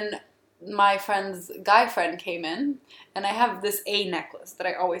 Yeah. And then my friend's guy friend came in, and I have this A necklace that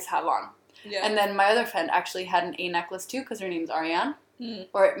I always have on. Yeah. And then my other friend actually had an A necklace too, because her name's Ariane. Mm.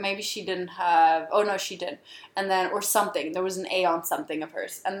 Or maybe she didn't have... Oh, no, she did. And then... Or something. There was an A on something of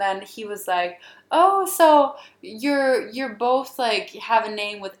hers. And then he was like, oh, so you're both, like, have a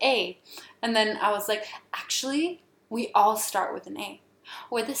name with A. And then I was like, actually, we all start with an A.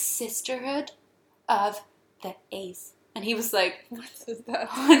 We're the sisterhood of the A's. And he was like... What is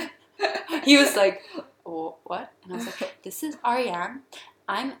that? He was like, oh, what? And I was like, this is Ariane.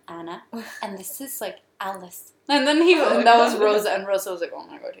 I'm Anna. And this is, like, Alice. And then that was Rosa, and Rosa was like, oh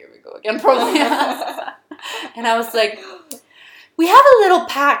my god, here we go again, probably. And I was like, we have a little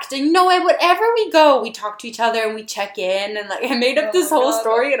pact, and you know what, wherever we go, we talk to each other, and we check in, and like, I made up this whole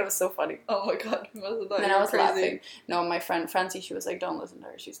story, and it was so funny. Oh my God. You must have thought And then you I were was crazy. laughing. No, my friend Francie, she was like, don't listen to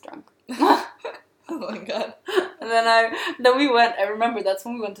her, she's drunk. Oh my God. And then we went, I remember that's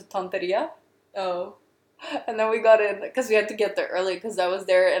when we went to Tonteria. Oh. And then we got in, because we had to get there early, because I was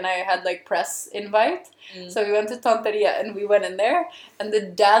there, and I had, like, press invite. Mm. So we went to Tonteria, and we went in there, and the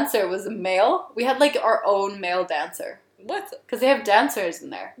dancer was a male. We had, like, our own male dancer. What? Because they have dancers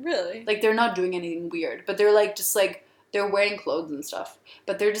in there. Really? Like, they're not doing anything weird, but they're, like, just, like, they're wearing clothes and stuff.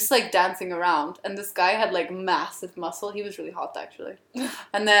 But they're just, like, dancing around. And this guy had, like, massive muscle. He was really hot, actually.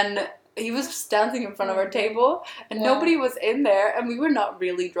 And then... he was just dancing in front of our table, and Wow. nobody was in there, and we were not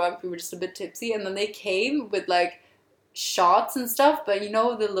really drunk, we were just a bit tipsy, and then they came with, like, shots and stuff, but you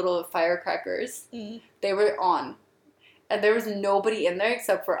know the little firecrackers? Mm. They were on. And there was nobody in there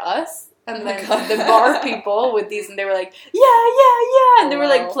except for us, And Oh my then God. the bar people with these, and they were like, yeah. And they were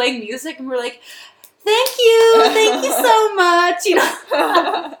like Wow. playing music, and we were like, thank you so much. You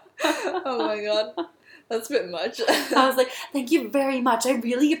know? Oh my god. That's a bit much. I was like, thank you very much. I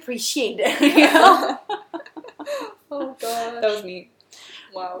really appreciate it. You know? Oh god. That was me.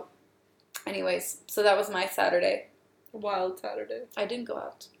 Wow. Anyways, so that was my Saturday. Wild Saturday. I didn't go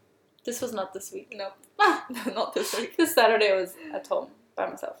out. This was not this week. No. Not this week. This Saturday I was at home by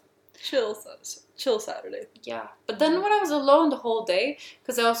myself. Chill Saturday. Yeah, but then when I was alone the whole day,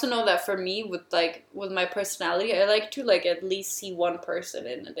 because I also know that for me, with my personality, I like to at least see one person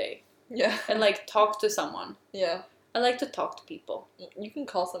in a day Yeah. and talk to someone. Yeah. I like to talk to people. You can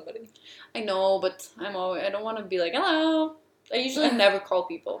call somebody. I know, but I don't want to be like, hello. I usually never call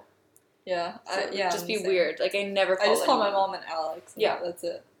people. Yeah. So it would just I'm be the same. weird. I never call I just call my anyone. mom and Alex. And Yeah. That's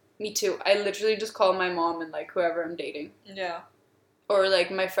it. Me too. I literally just call my mom and whoever I'm dating. Yeah. Or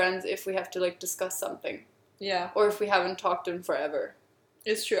my friends if we have to discuss something. Yeah. Or if we haven't talked in forever.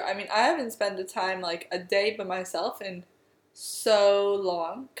 It's true. I mean, I haven't spent a time a day by myself in so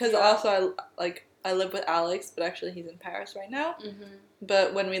long. Because also I live with Alex, but actually he's in Paris right now. Mm-hmm.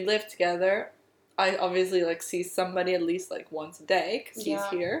 But when we live together, I obviously see somebody at least once a day because he's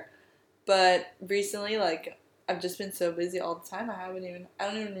here. But recently, I've just been so busy all the time. I don't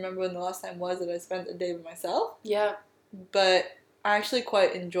even remember when the last time was that I spent a day by myself. Yeah. But I actually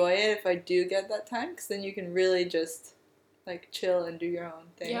quite enjoy it if I do get that time, because then you can really just chill and do your own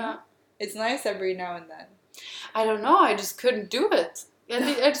thing. Yeah. It's nice every now and then. I don't know. I just couldn't do it.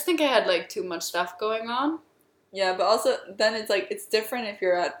 I just think I had too much stuff going on. Yeah, but also then it's different if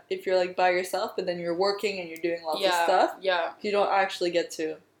you're by yourself, but then you're working and you're doing lots of stuff. Yeah. You don't actually get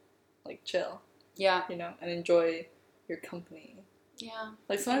to chill, Yeah. and enjoy your company. Yeah.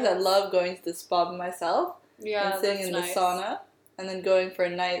 Sometimes I love going to the spa by myself Yeah. and sitting in nice. the sauna, and then going for a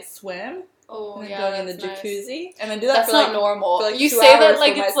night swim, Oh, and then yeah. going in the that's nice. jacuzzi, and then do that That's for not normal. for, You 2 say that hours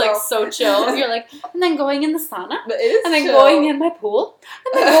like for it's myself. so chill. You're like, and then going in the sauna, But it is and then chill. going in my pool,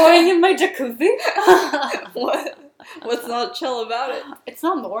 and then going in my jacuzzi. What? What's not chill about it? It's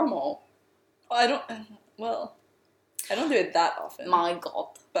not normal. I don't do it that often. My God.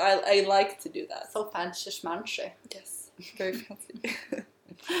 But I like to do that. So fancy schmancy. Yes. Very fancy.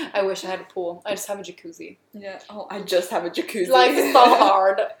 I wish I had a pool. I just have a jacuzzi. Yeah. Oh, I just have a jacuzzi. Life is so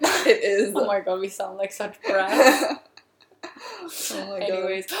hard. It is. Oh my God, we sound like such brats. Oh my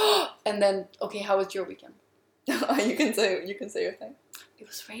Anyways, and then okay, how was your weekend? god. You can say your thing. It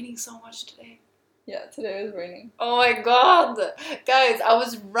was raining so much today. Yeah, today was raining. Oh my God, guys! I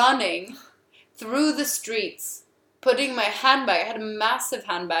was running through the streets, putting my handbag. I had a massive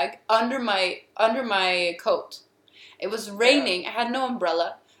handbag under my coat. It was raining. I had no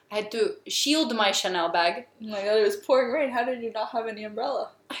umbrella. I had to shield my Chanel bag. Oh my god, it was pouring rain. How did you not have any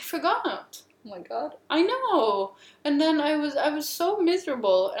umbrella? I forgot. Oh my god. I know. And then I was so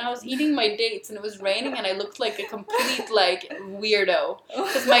miserable, and I was eating my dates, and it was raining, and I looked like a complete weirdo.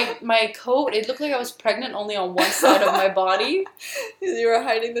 Because my coat, it looked like I was pregnant only on one side of my body. You were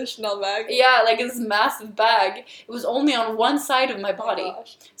hiding the Chanel bag? Yeah, this massive bag. It was only on one side of my body. Oh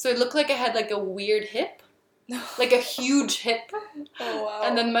gosh. So it looked like I had a weird hip. A huge hip. Oh wow.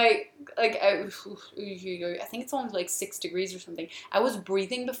 And then I think it's only 6 degrees or something. I was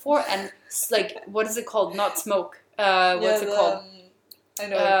breathing before, and what is it called? Not smoke. What's it called? I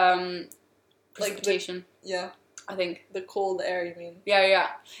know. Precipitation. Yeah. I think. The cold air, you mean? Yeah.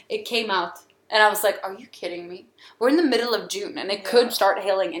 It came out, and I was like, "Are you kidding me? We're in the middle of June, and it could start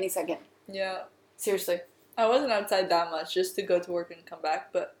hailing any second." Yeah. Seriously. I wasn't outside that much, just to go to work and come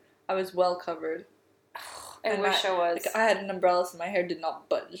back, but I was well covered. I wish I was. I had an umbrella, so my hair did not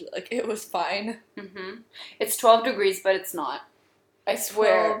budge. It was fine. Mm-hmm. It's 12 degrees, but it's not. I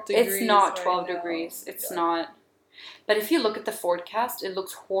swear. 12 degrees It's not right 12 now. degrees. It's God. not. But if you look at the forecast, it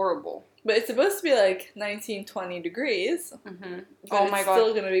looks horrible. But it's supposed to be 19, 20 degrees. Mm-hmm. But Oh my it's God.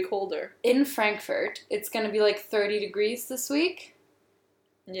 still going to be colder. In Frankfurt, it's going to be 30 degrees this week.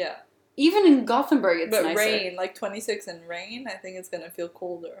 Yeah. Even in Gothenburg, it's But nicer. rain, 26 and rain, I think it's going to feel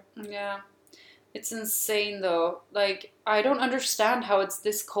colder. Yeah. It's insane, though. I don't understand how it's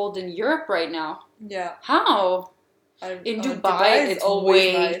this cold in Europe right now. Yeah. How? In Dubai, is it's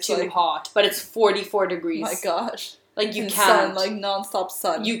always way nice, too hot, but it's 44 degrees. My gosh. You And can't. sun, non-stop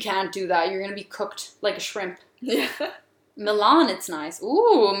sun. You can't do that. You're gonna be cooked like a shrimp. Yeah. Milan, it's nice.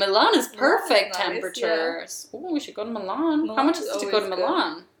 Ooh, Milan is perfect nice, temperatures. Ooh, we should go to Milan. How Milan much is is it to go to always good.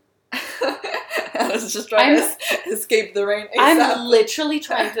 Milan? I was just trying to escape the rain ASAP. I'm literally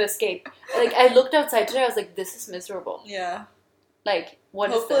trying to escape. I looked outside today. I was like, this is miserable. Yeah. Like, what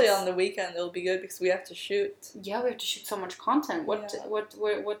is Hopefully this? on the weekend it'll be good because we have to shoot. Yeah, we have to shoot so much content. Yeah.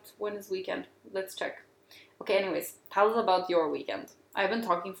 When is weekend? Let's check. Okay, anyways, tell us about your weekend. I've been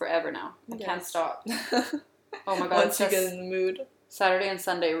talking forever now. I can't stop. Oh my god. Once you get in the mood. Saturday and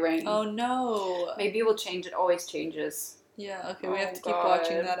Sunday rain. Oh no. Maybe it will change. It always changes. Yeah, okay, we Oh, have to keep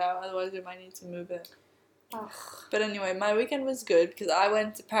watching that out, otherwise we might need to move it. Ugh. But anyway, my weekend was good because I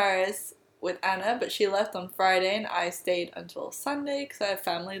went to Paris with Anna, but she left on Friday and I stayed until Sunday because I have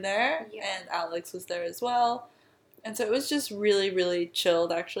family there, and Alex was there as well. And so it was just really, really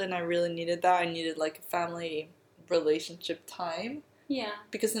chilled actually, and I really needed that. I needed like a family relationship time. Yeah.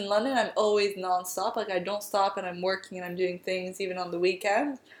 Because in London I'm always non-stop, like I don't stop and I'm working and I'm doing things even on the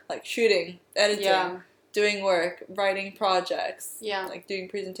weekend, like shooting, editing, doing work, writing projects, like doing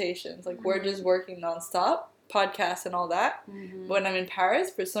presentations, like we're just working non-stop, podcasts and all that. But when I'm in Paris,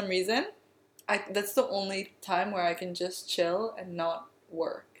 for some reason, that's the only time where I can just chill and not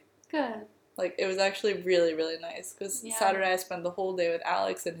work. Good. Like, it was actually really, really nice, because Saturday I spent the whole day with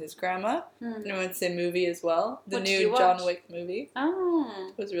Alex and his grandma, and we went to see a movie as well, the new John Wick movie.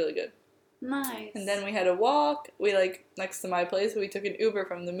 Oh. It was really good. Nice. And then we had a walk, next to my place, we took an Uber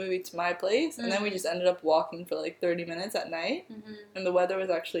from the movie to my place, and then we just ended up walking for 30 minutes at night, and the weather was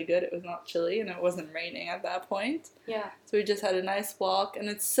actually good, it was not chilly, and it wasn't raining at that point. Yeah. So we just had a nice walk, and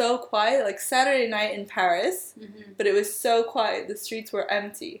it's so quiet, like Saturday night in Paris, but it was so quiet, the streets were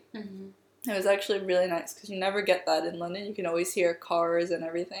empty. It was actually really nice, because you never get that in London, you can always hear cars and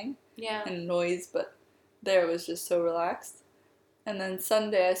everything, and noise, but there it was just so relaxed. And then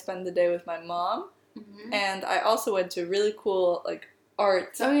Sunday I spent the day with my mom, and I also went to a really cool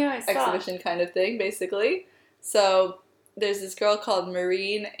art exhibition kind of thing, basically. So there's this girl called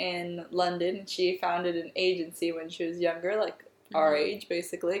Marine in London, and she founded an agency when she was younger, like our age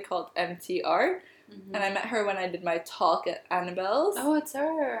basically, called MT Art. And I met her when I did my talk at Annabelle's. Oh, it's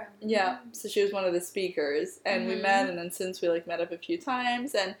her. Yeah, so she was one of the speakers, and we met, and then since we met up a few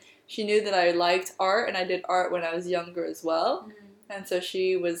times, and she knew that I liked art, and I did art when I was younger as well. And so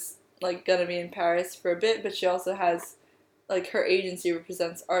she was, gonna be in Paris for a bit, but she also has, her agency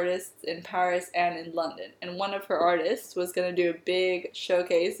represents artists in Paris and in London. And one of her artists was gonna do a big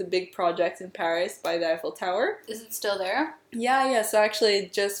showcase, a big project in Paris by the Eiffel Tower. Is it still there? Yeah, so actually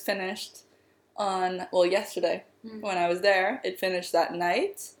it just finished yesterday when I was there. It finished that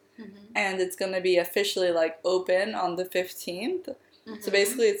night, and it's gonna be officially, open on the 15th. So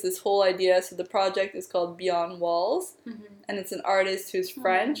basically it's this whole idea, so the project is called Beyond Walls, and it's an artist who's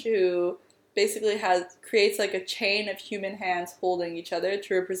French who basically creates a chain of human hands holding each other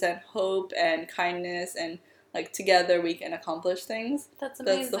to represent hope and kindness, and together we can accomplish things. That's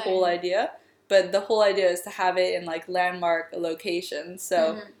amazing. That's the whole idea. But the whole idea is to have it in landmark locations.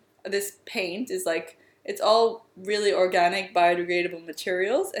 So this paint is it's all really organic, biodegradable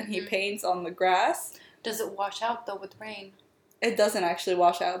materials, and he paints on the grass. Does it wash out though with rain? It doesn't actually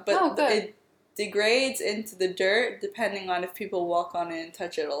wash out, but it degrades into the dirt depending on if people walk on it and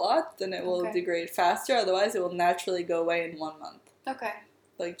touch it a lot, then it will degrade faster, otherwise it will naturally go away in 1 month. Okay.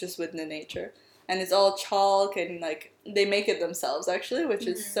 Just within the nature. And it's all chalk, and they make it themselves actually, which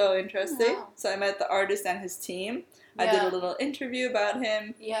is so interesting. Wow. So I met the artist and his team. I did a little interview about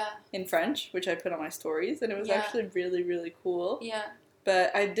him in French, which I put on my stories, and it was actually really, really cool. Yeah.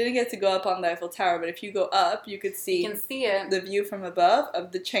 But I didn't get to go up on the Eiffel Tower, but if you go up, you could see, it. The view from above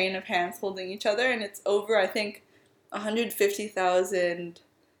of the chain of hands holding each other, and it's over, I think, 150,000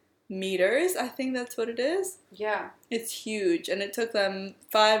 meters, I think that's what it is. Yeah. It's huge, and it took them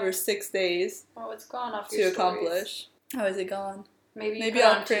 5 or 6 days it's gone off to accomplish. How is it gone? Maybe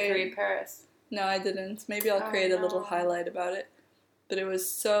I'll create Paris. No, I didn't. Maybe I'll create a little highlight about it. But it was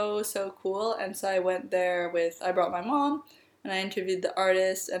so, so cool, and so I went there I brought my mom, and I interviewed the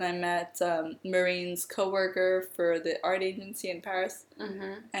artist, and I met Marine's co-worker for the art agency in Paris.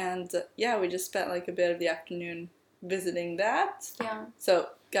 And we just spent a bit of the afternoon visiting that. Yeah. So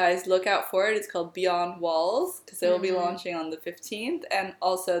guys, look out for it. It's called Beyond Walls, because they will be launching on the 15th, and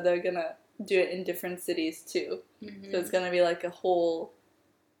also they're gonna do it in different cities too. So it's gonna be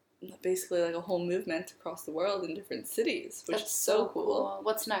basically a whole movement across the world in different cities, which is so cool.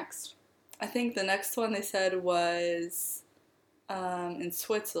 What's next? I think the next one they said was in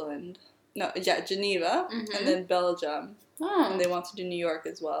Switzerland. No, Geneva, and then Belgium. Oh. And they want to do New York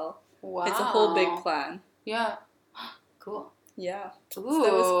as well. Wow. It's a whole big plan. Yeah. Cool. Yeah. Ooh. So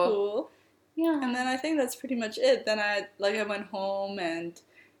that was cool. Yeah. And then I think that's pretty much it. Then I went home and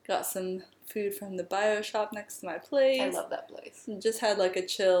got some food from the bio shop next to my place. I love that place. And just had a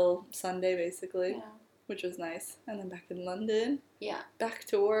chill Sunday basically. Yeah. Which was nice. And then back in London. Yeah. Back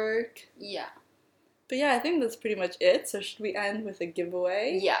to work. Yeah. But yeah, I think that's pretty much it. So should we end with a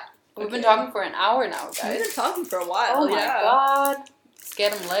giveaway? Yeah. We've been Okay. talking for an hour now, We've guys. been talking for a while. Oh my yeah. god. It's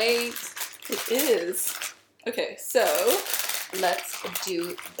getting late. It is. Okay, so Let's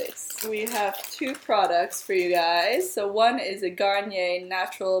do this. we have 2 products for you guys. So one is a Garnier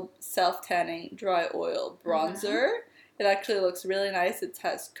Natural Self-Tanning Dry Oil Bronzer. It actually looks really nice. It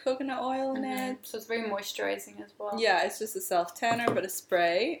has coconut oil in it. So it's very moisturizing as well. Yeah, it's just a self-tanner, but a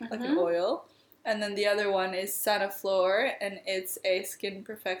spray, like an oil. And then the other one is Sanaflor, and it's a skin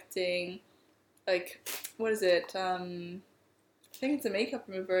perfecting, like, what is it? I think it's a makeup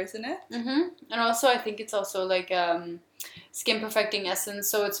remover, isn't it? And also, I think it's also like skin perfecting essence,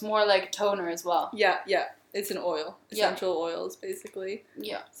 so it's more like toner as well. Yeah. It's an oil. Essential oils, basically.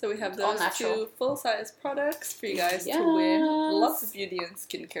 Yeah. So we have It's all those natural. 2 full-size products for you guys to win. Lots of beauty and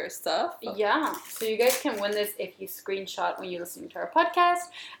skincare stuff. Yeah. So you guys can win this if you screenshot when you're listening to our podcast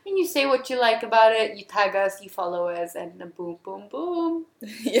and you say what you like about it, you tag us, you follow us, and then boom, boom, boom.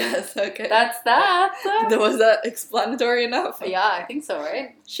 Yes, okay. That's that. Was that explanatory enough? Yeah, I think so,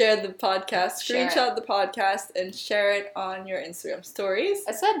 right? Share the podcast, Share it. screenshot the podcast, and share it on your Instagram stories.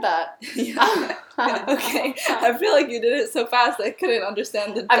 I said that. Yeah. Okay. I feel like you did it so fast I couldn't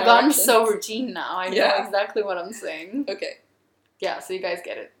understand the I've gotten directions. so routine now. I know Yeah. exactly what I'm saying. Okay. Yeah, so you guys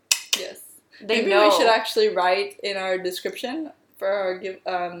get it. Yes. They Maybe know. we should actually write in our description for our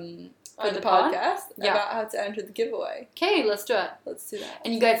for the pod? podcast Yeah. about how to enter the giveaway. Okay, let's do it. Let's do that.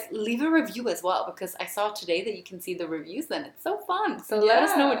 And you guys leave a review as well, because I saw today that you can see the reviews and it's so fun. So let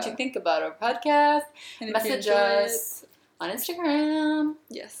us know what you think about our podcast. And if you Message enjoyed us on Instagram.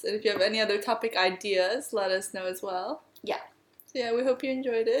 Yes, and if you have any other topic ideas, let us know as well. Yeah. So yeah, we hope you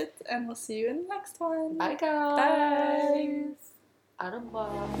enjoyed it, and we'll see you in the next one. Bye, guys. Bye. Au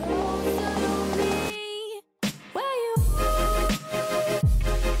revoir.